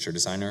a furniture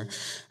designer.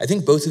 I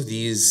think both of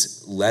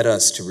these led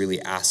us to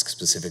really ask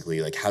specifically,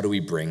 like, how do we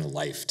bring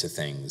life to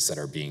things that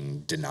are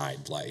being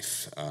denied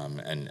life?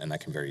 And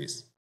that can very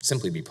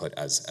simply be put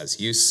as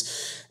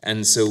use.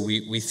 And so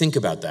we think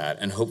about that,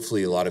 and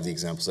hopefully a lot of the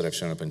examples that I've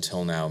shown up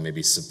until now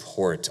maybe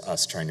support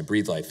us trying to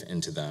breathe life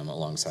into them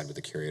alongside with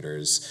the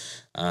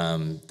curators.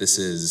 This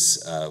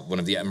is one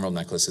of the emerald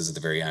necklaces at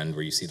the very end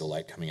where you see the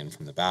light coming in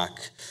from the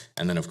back,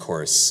 and then of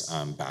course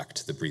back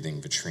to the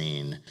breathing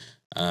vitrine.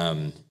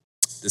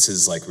 This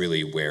is like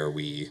really where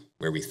we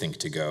think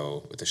to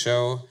go with the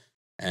show,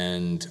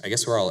 and I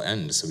guess where I'll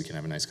end so we can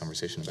have a nice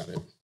conversation about it.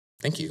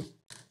 Thank you.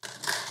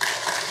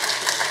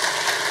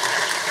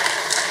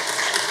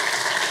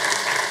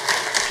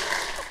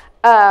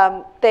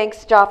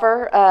 Thanks,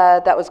 Jaffer.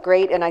 That was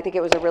great, and I think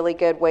it was a really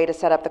good way to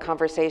set up the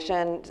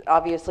conversation.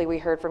 Obviously, we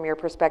heard from your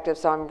perspective,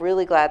 so I'm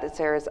really glad that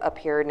Sarah's up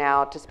here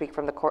now to speak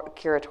from the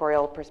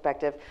curatorial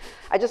perspective.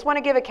 I just want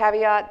to give a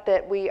caveat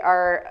that we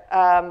are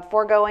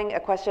foregoing a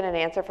question and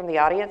answer from the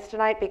audience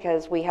tonight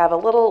because we have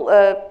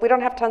we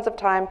don't have tons of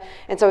time,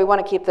 and so we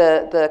want to keep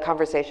the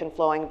conversation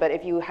flowing. But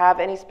if you have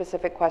any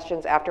specific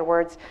questions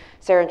afterwards,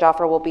 Sarah and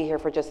Jaffer will be here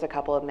for just a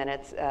couple of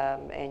minutes,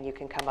 and you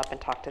can come up and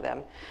talk to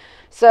them.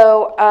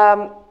 So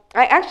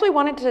I actually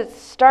wanted to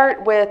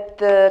start with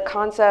the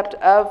concept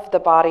of the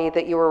body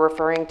that you were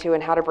referring to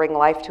and how to bring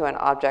life to an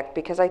object,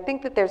 because I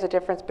think that there's a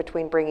difference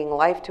between bringing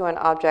life to an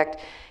object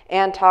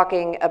and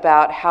talking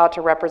about how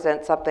to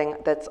represent something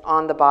that's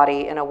on the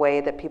body in a way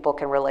that people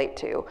can relate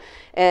to.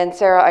 And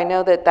Sarah, I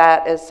know that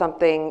that is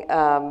something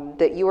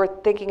that you were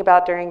thinking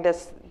about during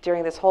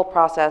this whole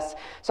process.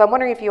 So I'm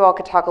wondering if you all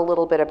could talk a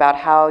little bit about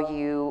how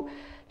you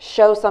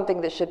show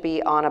something that should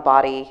be on a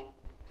body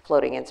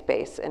floating in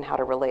space and how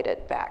to relate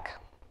it back.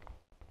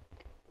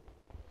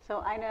 So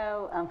I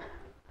know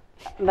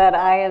that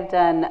I have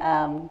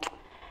done,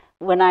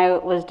 when I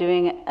was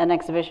doing an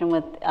exhibition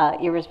with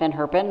Iris van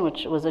Herpen,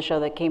 which was a show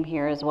that came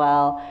here as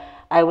well,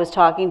 I was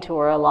talking to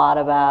her a lot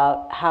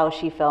about how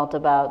she felt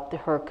about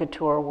her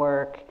couture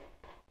work,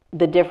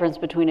 the difference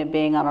between it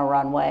being on a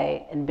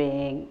runway and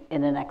being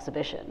in an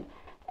exhibition.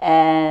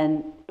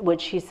 And what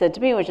she said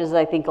to me, which is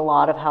I think a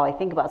lot of how I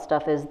think about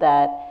stuff, is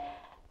that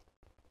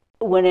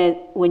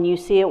when you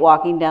see it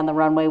walking down the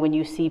runway, when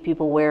you see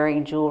people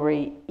wearing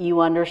jewelry, you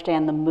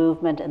understand the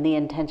movement and the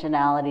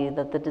intentionality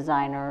that the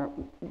designer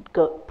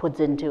puts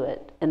into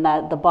it, and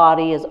that the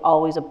body is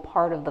always a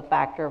part of the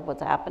factor of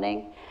what's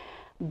happening.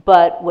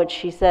 But what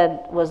she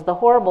said was the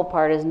horrible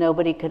part is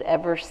nobody could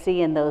ever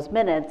see in those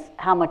minutes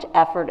how much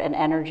effort and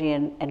energy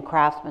and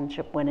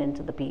craftsmanship went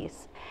into the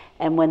piece.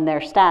 And when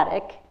they're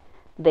static,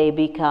 they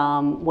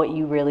become what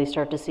you really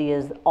start to see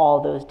is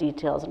all those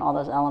details and all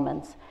those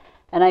elements.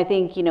 And I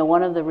think,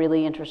 one of the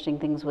really interesting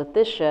things with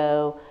this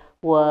show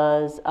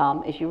was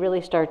if you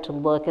really start to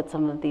look at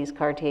some of these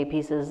Cartier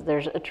pieces,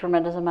 there's a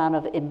tremendous amount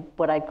of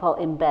what I'd call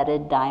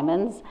embedded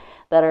diamonds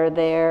that are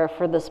there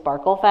for the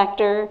sparkle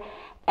factor.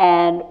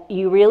 And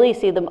you really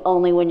see them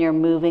only when you're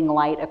moving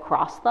light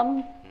across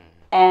them.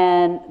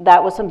 And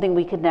that was something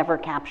we could never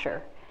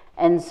capture.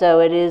 And so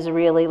it is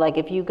really like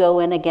if you go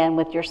in again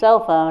with your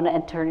cell phone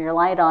and turn your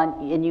light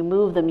on and you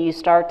move them, you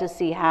start to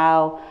see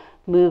how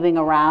moving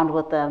around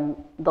with them,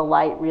 the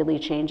light really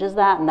changes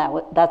that. And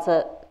that's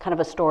a kind of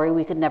a story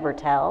we could never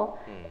tell,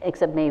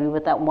 except maybe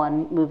with that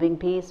one moving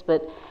piece.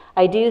 But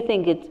I do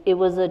think it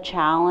was a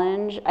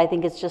challenge. I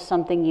think it's just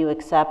something you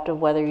accept of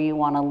whether you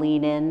want to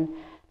lean in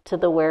to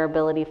the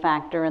wearability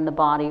factor in the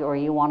body or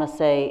you want to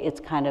say it's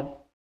kind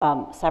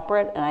of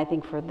separate. And I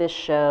think for this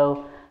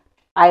show,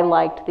 I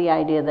liked the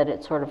idea that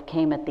it sort of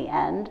came at the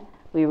end.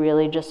 We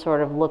really just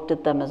sort of looked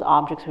at them as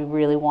objects. We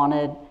really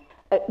wanted,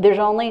 there's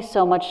only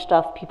so much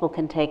stuff people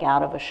can take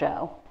out of a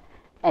show.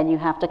 And you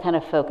have to kind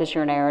of focus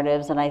your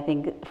narratives. And I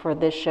think for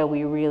this show,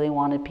 we really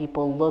wanted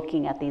people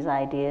looking at these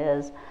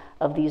ideas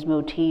of these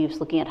motifs,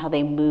 looking at how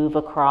they move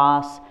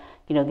across,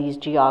 you know, these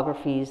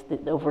geographies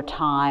that over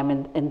time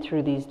and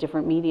through these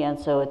different media. And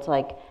so it's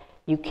like,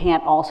 you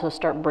can't also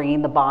start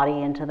bringing the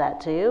body into that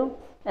too,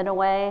 in a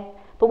way.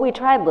 But we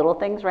tried little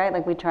things, right?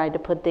 Like we tried to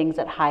put things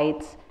at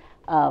heights.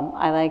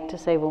 I like to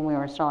say when we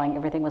were installing,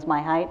 everything was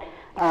my height.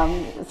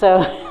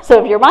 So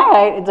if you're my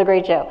height, it's a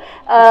great show.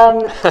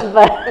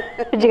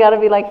 But you got to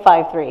be like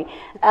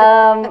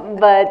 5'3".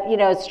 But you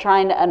know, it's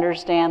trying to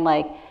understand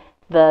like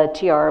the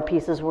tiara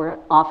pieces were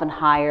often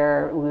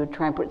higher. We would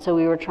try and put, so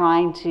we were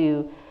trying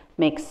to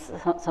make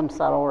some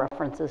subtle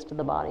references to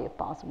the body if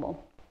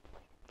possible.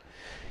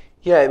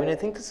 Yeah, I mean, I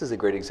think this is a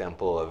great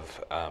example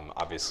of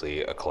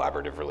obviously a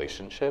collaborative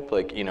relationship.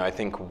 Like, you know, I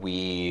think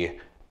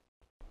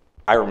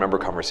I remember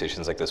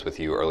conversations like this with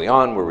you early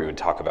on where we would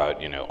talk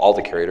about, you know, all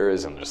the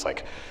curators and just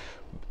like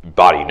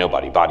body,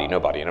 nobody, body,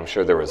 nobody. And I'm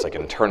sure there was like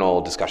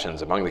internal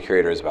discussions among the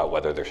curators about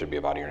whether there should be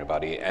a body or no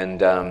body.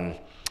 And,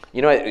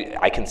 you know,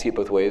 I can see it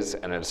both ways.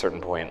 And at a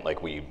certain point,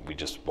 like we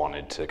just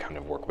wanted to kind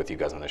of work with you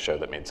guys on the show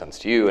that made sense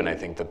to you. And I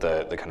think that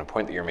the kind of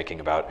point that you're making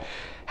about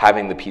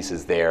having the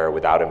pieces there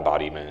without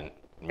embodiment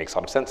makes a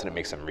lot of sense and it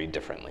makes them read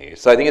differently.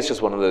 So I think it's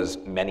just one of those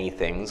many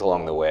things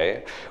along the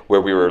way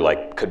where we were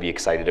like, could be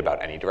excited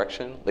about any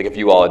direction. Like if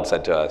you all had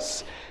said to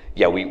us,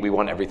 yeah, we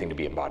want everything to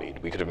be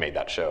embodied, we could have made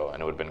that show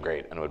and it would have been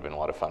great and it would have been a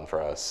lot of fun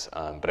for us.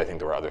 But I think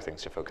there were other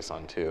things to focus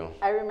on too.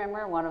 I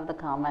remember one of the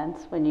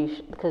comments when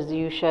because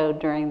you showed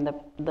during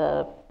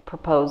the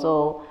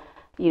proposal,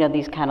 you know,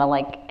 these kind of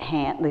like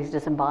these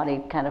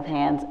disembodied kind of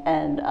hands.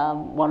 And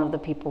one of the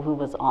people who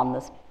was on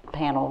this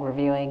panel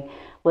reviewing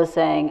was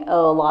saying,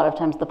 oh, a lot of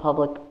times the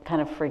public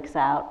kind of freaks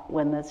out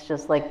when it's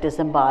just like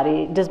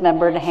disembodied,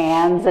 dismembered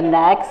hands and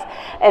necks.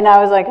 And I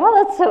was like,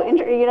 oh, that's so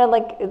interesting. You know,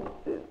 like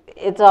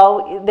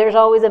there's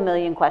always a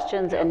million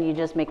questions and you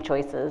just make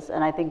choices.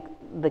 And I think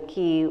the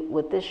key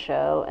with this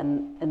show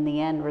and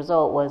the end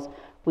result was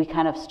we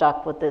kind of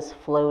stuck with this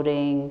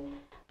floating,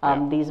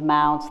 these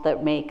mounts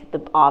that make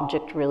the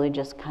object really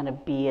just kind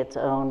of be its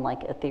own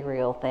like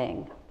ethereal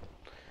thing.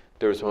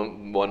 There was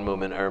one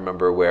moment I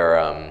remember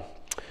where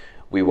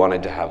we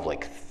wanted to have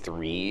like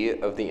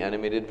 3 of the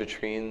animated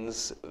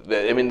vitrines.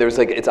 I mean, there's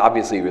like, it's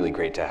obviously really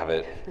great to have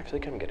it. I feel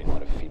like I'm getting a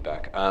lot of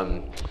feedback.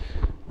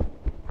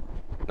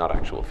 Not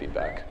actual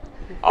feedback,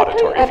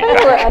 auditory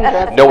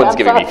feedback. No one's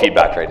giving me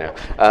feedback right now.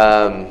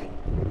 And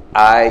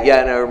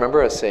I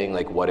remember us saying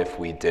like, what if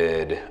we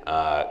did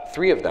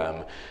 3 of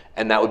them?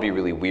 And that would be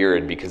really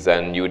weird because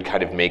then you would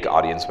kind of make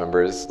audience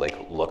members like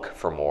look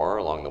for more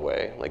along the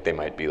way. Like they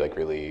might be like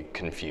really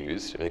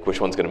confused, like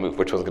which one's gonna move,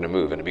 which one's gonna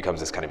move, and it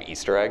becomes this kind of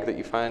Easter egg that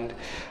you find.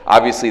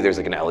 Obviously there's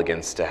like an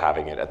elegance to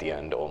having it at the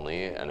end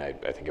only, and I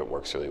think it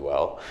works really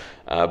well.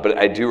 But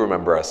I do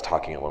remember us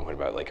talking at one point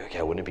about like,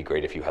 okay, wouldn't it be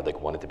great if you had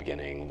like one at the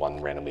beginning,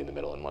 one randomly in the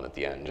middle, and one at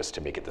the end, just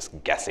to make it this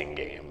guessing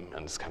game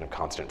and this kind of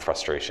constant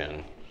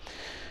frustration.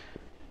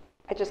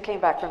 I just came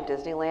back from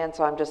Disneyland,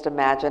 so I'm just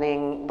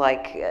imagining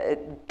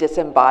like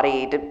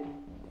disembodied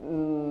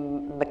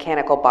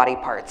mechanical body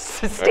parts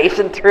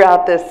stationed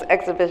throughout this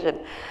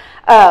exhibition.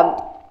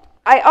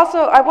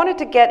 I wanted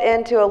to get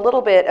into a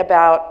little bit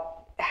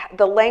about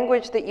the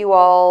language that you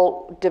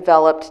all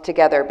developed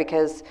together,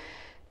 because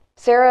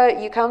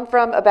Sarah, you come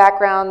from a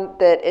background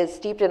that is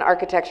steeped in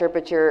architecture,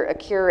 but you're a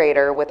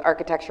curator with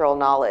architectural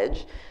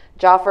knowledge.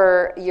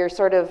 Jaffer, you're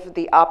sort of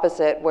the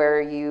opposite, where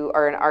you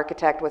are an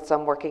architect with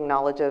some working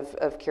knowledge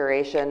of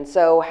curation.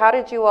 So how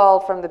did you all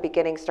from the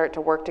beginning start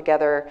to work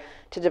together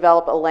to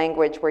develop a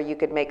language where you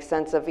could make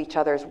sense of each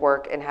other's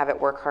work and have it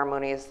work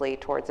harmoniously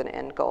towards an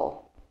end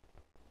goal?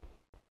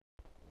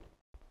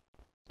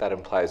 That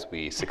implies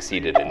we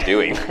succeeded in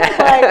doing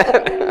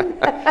that.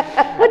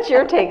 What's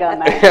your take on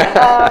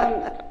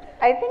that?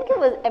 I think it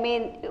was, I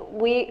mean,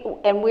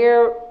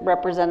 we're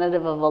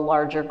representative of a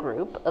larger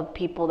group of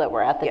people that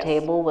were at the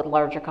table with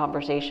larger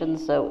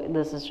conversations, so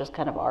this is just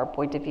kind of our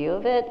point of view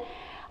of it.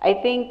 I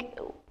think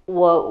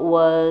what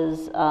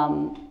was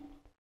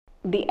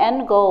the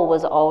end goal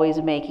was always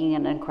making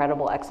an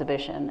incredible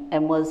exhibition,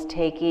 and was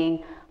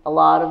taking a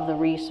lot of the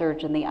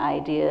research and the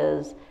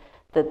ideas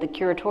that the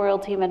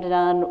curatorial team had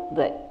done,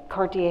 that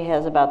Cartier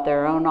has about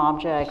their own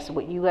objects,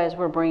 what you guys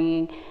were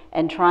bringing,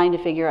 and trying to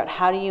figure out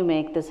how do you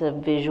make this a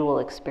visual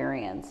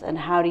experience, and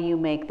how do you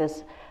make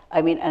this,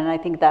 I mean, and I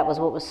think that was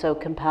what was so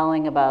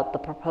compelling about the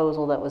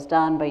proposal that was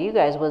done by you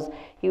guys, was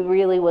it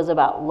really was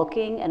about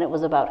looking, and it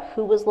was about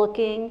who was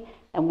looking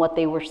and what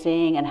they were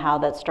seeing and how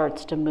that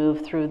starts to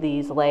move through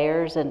these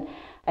layers. And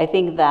I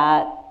think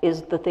that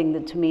is the thing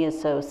that to me is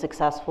so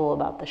successful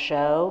about the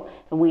show.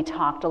 And we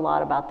talked a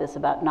lot about this,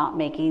 about not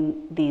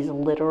making these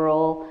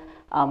literal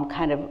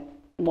kind of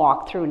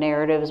walk through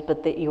narratives,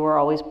 but that you were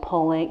always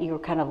pulling, you were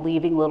kind of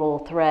leaving little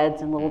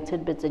threads and little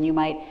tidbits, and you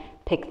might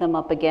pick them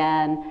up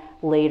again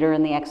later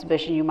in the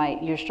exhibition.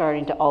 You're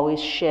starting to always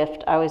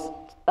shift. I always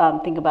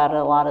think about it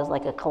a lot as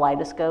like a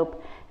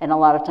kaleidoscope. And a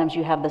lot of times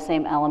you have the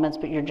same elements,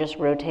 but you're just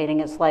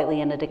rotating it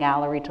slightly into the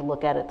gallery to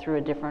look at it through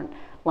a different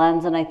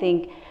lens. And I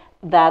think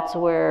that's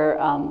where,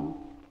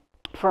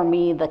 for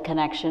me, the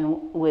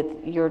connection with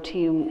your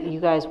team, you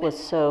guys, was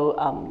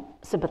so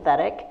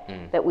sympathetic,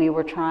 that we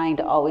were trying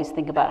to always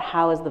think about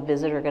how is the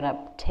visitor going to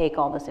take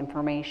all this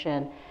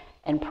information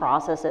and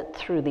process it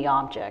through the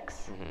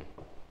objects.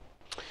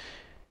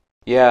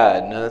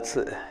 Yeah, no,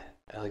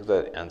 I like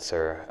that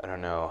answer. I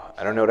don't know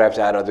what I have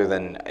to add other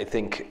than I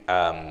think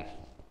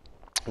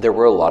there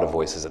were a lot of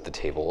voices at the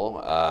table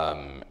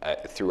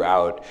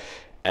throughout,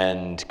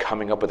 and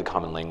coming up with a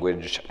common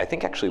language, I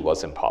think, actually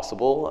was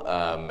impossible.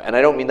 And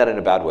I don't mean that in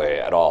a bad way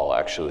at all,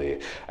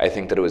 actually. I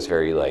think that it was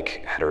very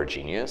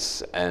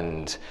heterogeneous.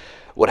 And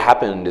what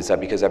happened is that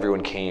because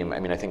everyone came, I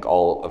mean, I think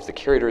all of the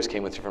curators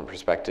came with different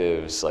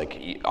perspectives.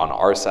 Like on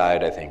our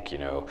side, I think,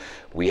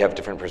 we have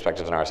different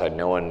perspectives on our side.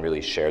 No one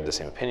really shared the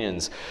same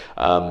opinions.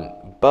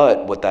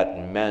 But what that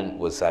meant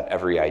was that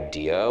every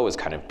idea was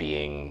kind of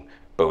being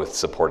both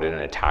supported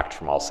and attacked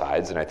from all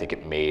sides, and I think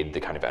it made the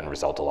kind of end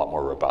result a lot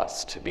more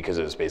robust, because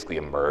it was basically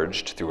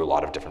emerged through a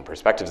lot of different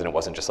perspectives, and it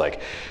wasn't just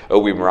like, oh,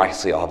 we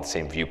miraculously all have the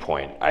same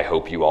viewpoint, I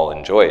hope you all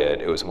enjoy it.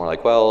 It was more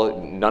like,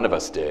 well, none of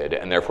us did,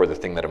 and therefore the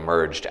thing that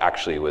emerged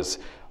actually was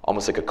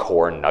almost like a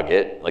core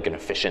nugget, like an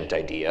efficient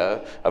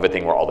idea of a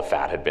thing where all the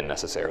fat had been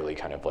necessarily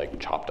kind of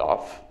chopped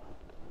off.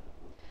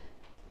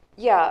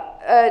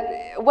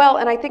 Yeah, well,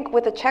 and I think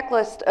with a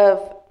checklist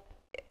of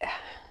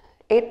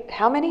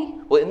how many?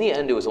 Well, in the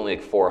end, it was only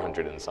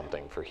 400 and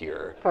something for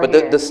here. But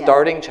the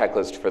starting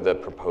checklist for the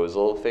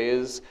proposal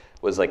phase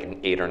was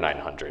 800 or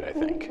 900, I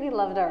think. We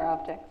loved our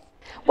objects.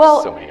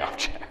 Well, so many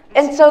objects.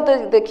 And so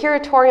the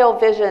curatorial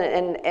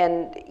vision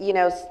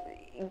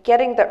and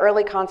getting the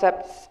early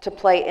concepts to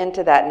play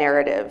into that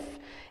narrative,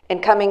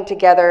 and coming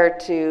together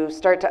to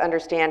start to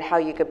understand how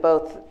you could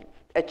both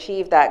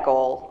achieve that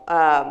goal.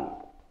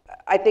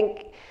 I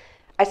think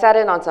I sat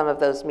in on some of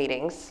those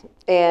meetings,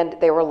 and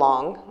they were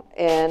long,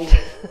 and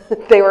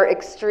they were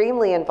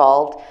extremely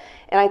involved.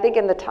 And I think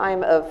in the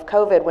time of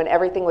COVID, when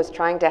everything was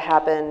trying to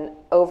happen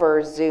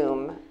over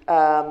Zoom,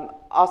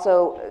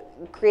 also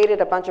created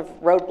a bunch of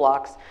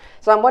roadblocks.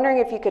 So I'm wondering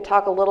if you could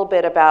talk a little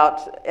bit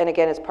about, and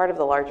again, as part of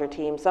the larger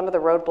team, some of the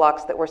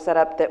roadblocks that were set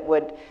up that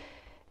would,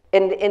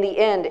 in the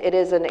end, it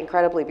is an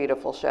incredibly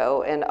beautiful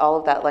show, and all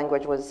of that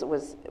language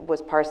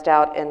was parsed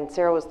out. And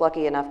Sarah was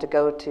lucky enough to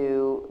go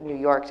to New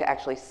York to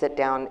actually sit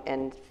down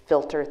and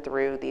filter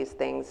through these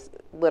things,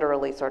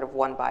 literally sort of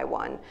one by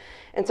one.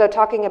 And so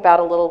talking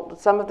about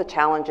some of the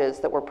challenges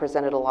that were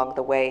presented along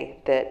the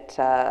way that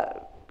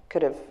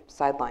could have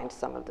sidelined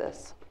some of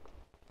this.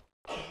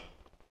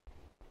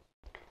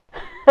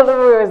 We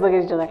always look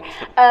at each other.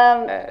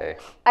 Hey.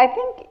 I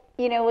think,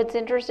 what's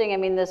interesting, I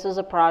mean, this was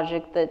a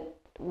project that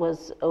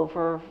was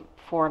over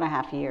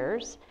 4.5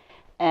 years,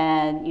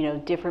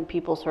 and different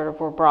people sort of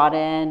were brought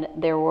in.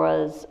 There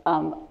was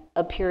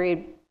a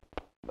period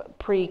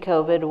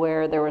pre-COVID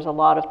where there was a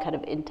lot of kind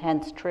of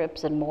intense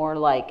trips, and more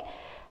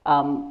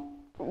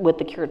with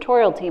the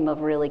curatorial team of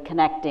really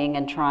connecting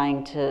and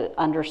trying to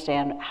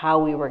understand how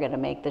we were going to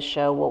make the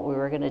show, what we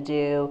were going to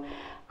do,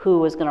 who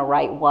was going to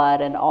write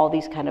what, and all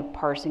these kind of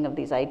parsing of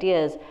these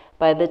ideas.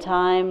 By the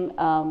time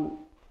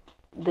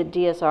the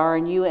DSR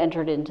and you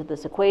entered into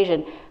this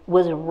equation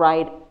was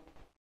right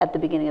at the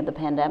beginning of the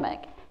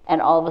pandemic.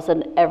 And all of a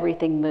sudden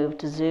everything moved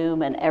to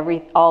Zoom, and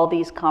all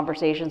these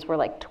conversations were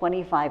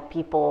 25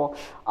 people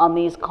on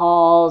these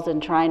calls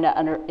and trying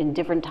to in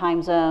different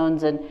time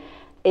zones, and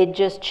it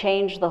just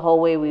changed the whole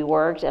way we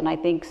worked. And I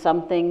think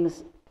some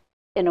things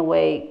in a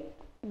way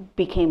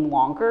became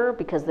longer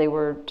because they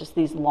were just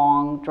these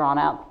long drawn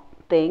out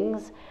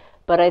things.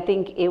 But I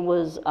think it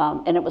was,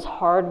 and it was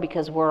hard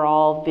because we're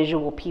all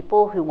visual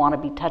people who want to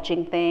be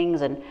touching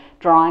things and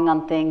drawing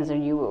on things,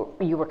 and you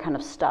were kind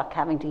of stuck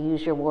having to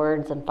use your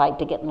words and fight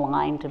to get in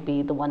line to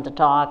be the one to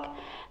talk.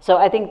 So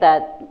I think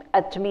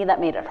that, to me,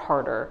 that made it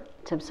harder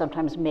to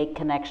sometimes make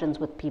connections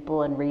with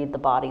people and read the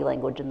body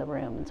language in the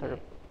room and sort of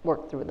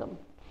work through them.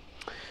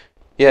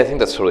 Yeah, I think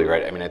that's totally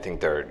right. I mean, I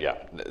think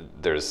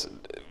there's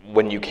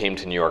when you came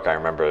to New York, I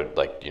remember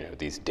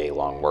these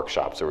day-long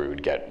workshops where we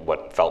would get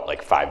what felt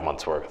like 5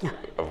 months worth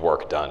of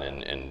work done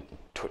in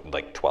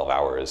 12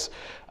 hours.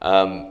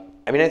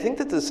 I mean, I think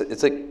that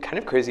it's a kind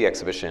of crazy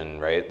exhibition,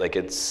 right? Like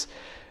it's,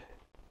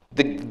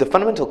 the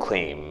fundamental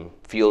claim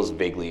feels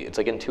vaguely, it's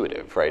like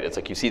intuitive, right? It's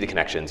like you see the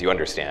connections, you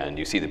understand,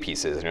 you see the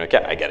pieces, and you're like,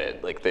 yeah, I get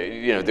it. Like,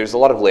 there's a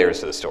lot of layers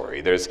to the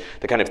story. There's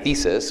the kind of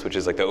thesis, which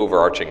is like the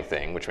overarching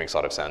thing, which makes a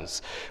lot of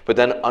sense. But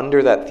then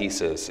under that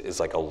thesis is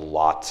like a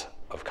lot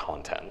of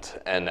content.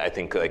 And I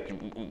think like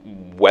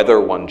whether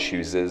one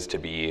chooses to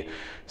be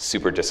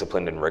super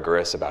disciplined and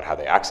rigorous about how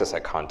they access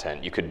that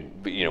content, we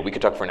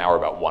could talk for an hour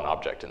about one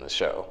object in this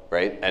show,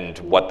 right? And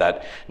what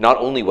that, not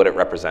only what it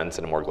represents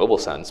in a more global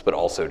sense, but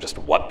also just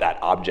what that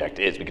object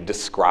is. We could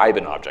describe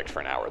an object for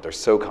an hour. They're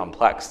so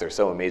complex, they're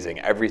so amazing.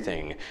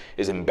 Everything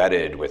is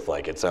embedded with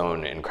like its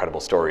own incredible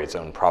story, its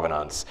own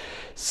provenance.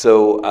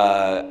 So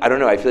I don't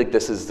know, I feel like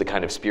this is the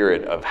kind of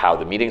spirit of how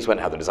the meetings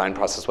went, how the design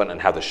process went,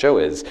 and how the show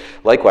is.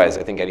 Likewise,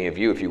 I think any of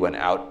you, if you went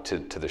out to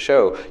the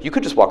show, you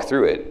could just walk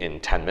through it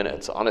in 10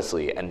 minutes,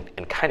 honestly,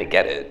 and kind of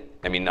get it.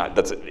 I mean,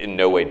 that's in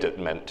no way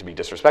meant to be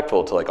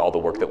disrespectful to like all the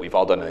work that we've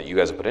all done and that you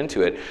guys have put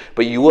into it,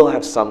 but you will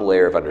have some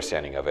layer of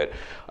understanding of it.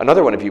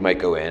 Another one of you might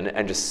go in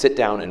and just sit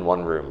down in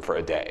one room for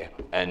a day,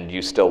 and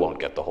you still won't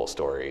get the whole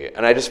story.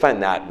 And I just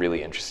find that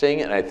really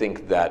interesting, and I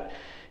think that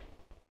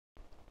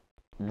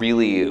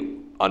really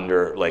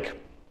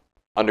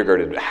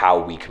undergirded how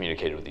we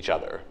communicated with each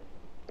other.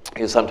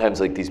 Because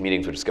sometimes like these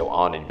meetings would just go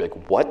on and you'd be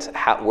like, what?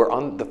 We're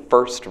on the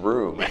first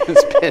room.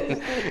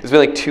 It's been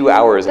like 2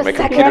 hours and my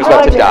computer's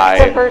about to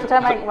die. The first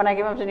time when I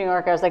came up to New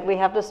York, I was like, we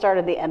have to start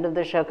at the end of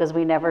the show because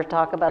we never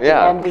talk about the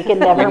end. We can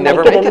never make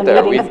it in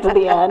the meetings to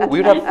the end.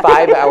 We would have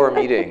 5-hour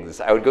meetings.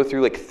 I would go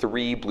through like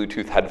 3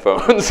 Bluetooth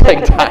headphones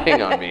like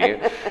dying on me.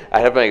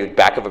 I'd have my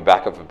backup,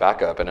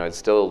 and I would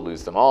still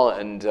lose them all,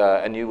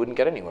 and you wouldn't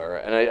get anywhere.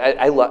 And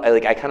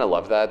I kind of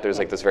love that. There's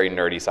like this very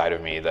nerdy side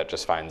of me that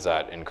just finds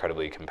that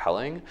incredibly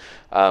compelling.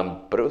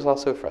 But it was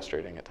also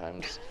frustrating at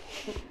times.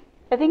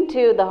 I think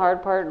too, the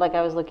hard part, like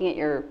I was looking at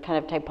your kind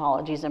of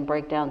typologies and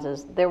breakdowns,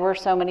 is there were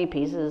so many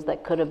pieces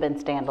that could have been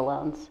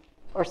standalones,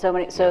 or so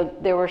many. So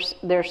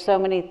there's so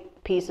many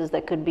pieces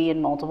that could be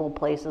in multiple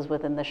places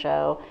within the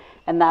show,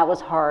 and that was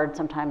hard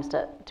sometimes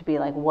to be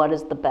like, what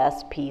is the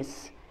best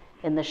piece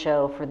in the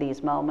show for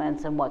these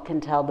moments, and what can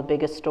tell the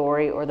biggest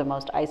story or the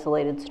most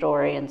isolated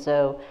story, and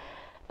so.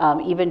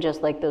 Even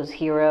just like those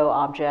hero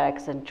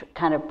objects and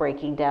kind of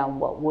breaking down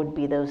what would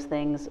be those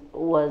things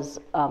was,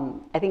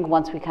 I think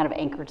once we kind of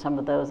anchored some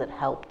of those, it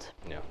helped.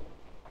 Yeah.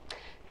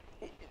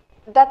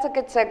 That's a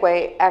good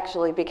segue,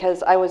 actually,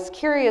 because I was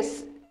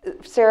curious,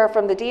 Sarah,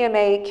 from the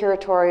DMA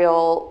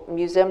curatorial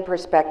museum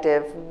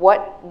perspective,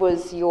 what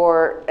was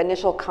your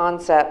initial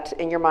concept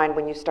in your mind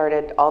when you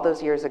started all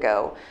those years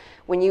ago?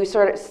 When you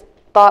sort of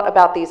thought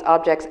about these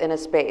objects in a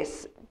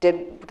space,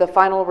 did the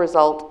final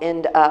result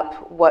end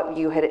up what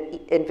you had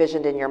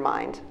envisioned in your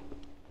mind?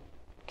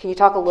 Can you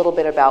talk a little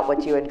bit about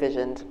what you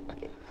envisioned?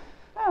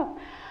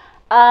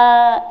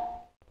 Yeah,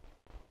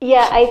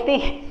 I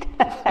think,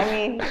 I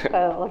mean,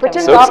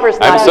 pretend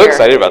I'm so here.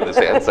 excited about this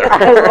answer.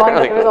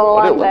 It was a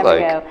long time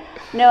ago.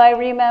 No, I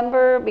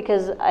remember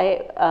because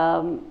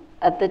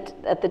at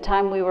the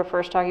time we were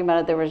first talking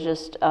about it, there was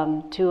just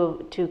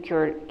two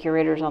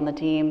curators on the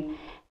team.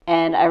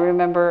 And I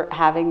remember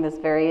having this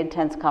very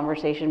intense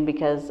conversation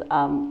because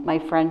my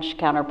French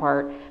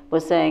counterpart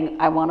was saying,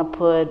 I want to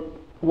put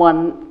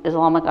one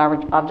Islamic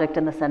object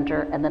in the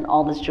center and then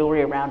all this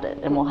jewelry around it,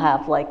 and we'll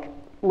have like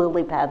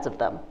lily pads of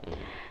them.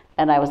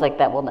 And I was like,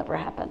 that will never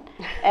happen.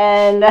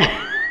 And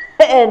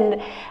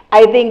and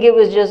I think it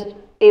was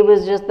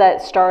just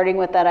that starting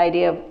with that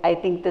idea of, I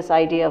think this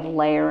idea of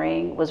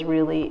layering was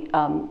really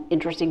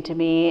interesting to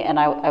me. And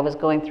I was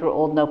going through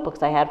old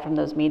notebooks I had from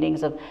those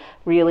meetings of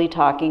really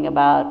talking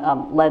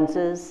about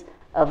lenses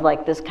of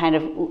like this kind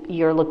of,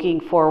 you're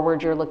looking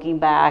forward, you're looking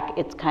back.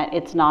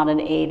 It's not an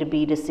A to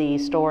B to C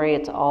story.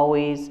 It's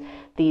always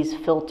these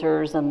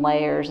filters and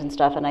layers and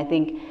stuff. And I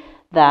think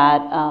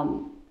that,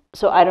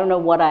 so I don't know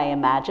what I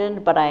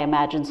imagined, but I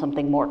imagined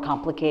something more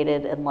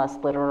complicated and less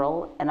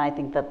literal, and I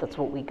think that that's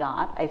what we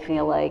got. I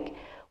feel like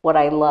what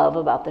I love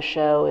about the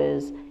show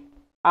is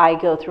I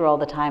go through all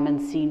the time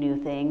and see new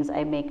things.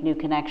 I make new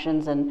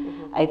connections,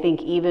 and I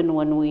think even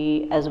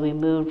as we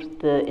moved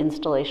the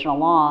installation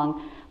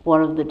along,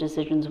 one of the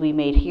decisions we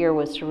made here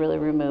was to really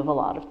remove a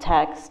lot of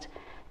text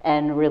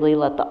and really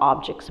let the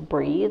objects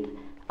breathe.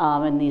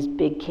 In these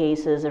big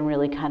cases, and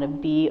really kind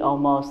of be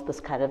almost this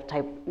kind of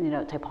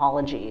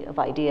typology of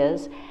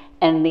ideas.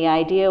 And the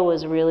idea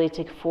was really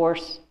to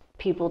force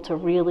people to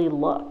really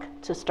look,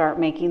 to start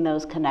making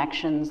those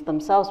connections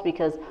themselves,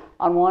 because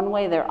on one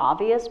way they're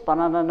obvious, but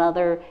on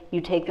another you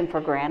take them for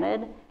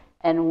granted.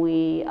 And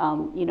we,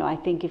 I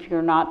think if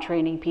you're not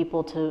training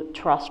people to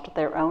trust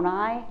their own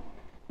eye,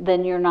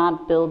 then you're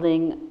not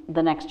building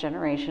the next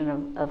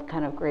generation of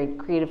kind of great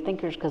creative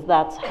thinkers, because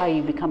that's how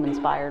you become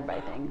inspired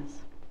by things.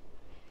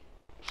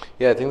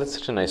 Yeah, I think that's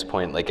such a nice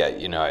point. Like,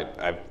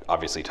 I've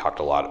obviously talked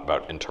a lot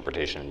about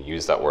interpretation and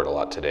used that word a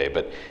lot today,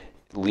 but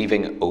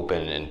leaving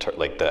open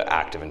like the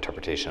act of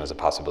interpretation as a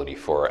possibility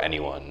for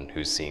anyone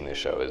who's seeing the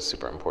show is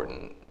super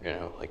important. You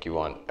know, like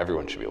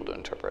everyone should be able to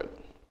interpret.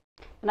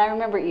 And I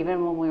remember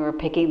even when we were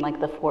picking like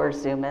the 4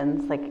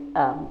 zoom-ins, like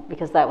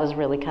because that was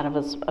really kind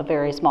of a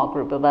very small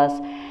group of us,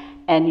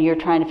 and you're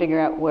trying to figure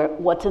out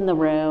what's in the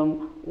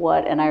room,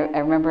 and I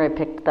remember I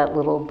picked that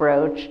little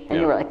brooch,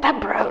 and you were like,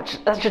 that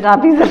brooch, that should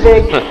not be so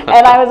big.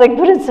 And I was like,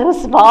 but it's so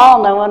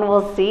small, no one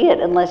will see it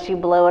unless you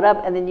blow it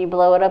up. And then you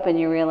blow it up and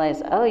you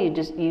realize, oh,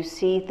 you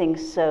see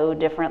things so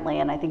differently.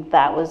 And I think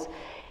that was,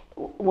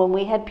 when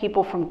we had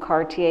people from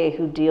Cartier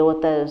who deal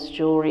with those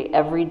jewelry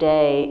every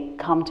day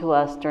come to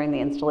us during the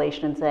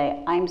installation and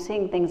say, I'm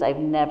seeing things I've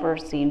never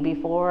seen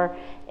before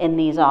in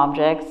these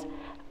objects.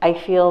 I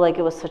feel like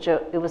it was such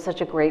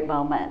a great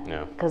moment,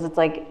 because it's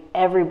like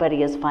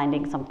everybody is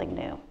finding something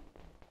new.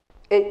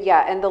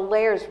 And the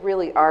layers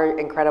really are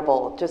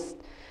incredible. Just,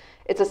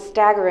 it's a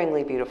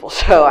staggeringly beautiful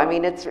show. I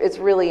mean, it's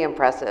really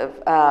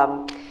impressive.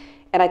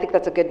 And I think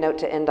that's a good note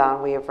to end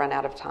on. We have run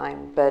out of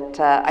time, but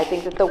I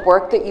think that the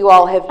work that you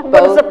all have both.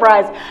 What a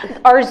surprise!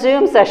 Our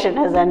Zoom session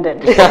has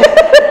ended.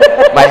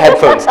 My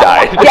headphones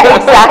died. Yeah,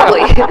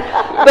 exactly.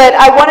 But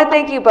I want to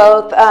thank you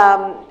both.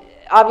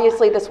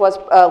 Obviously, this was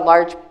a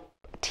large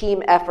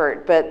team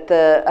effort, but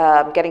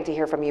the getting to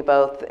hear from you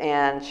both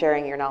and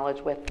sharing your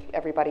knowledge with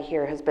everybody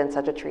here has been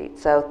such a treat.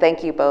 So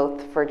thank you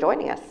both for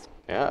joining us.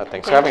 Yeah,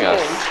 thanks for having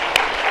us.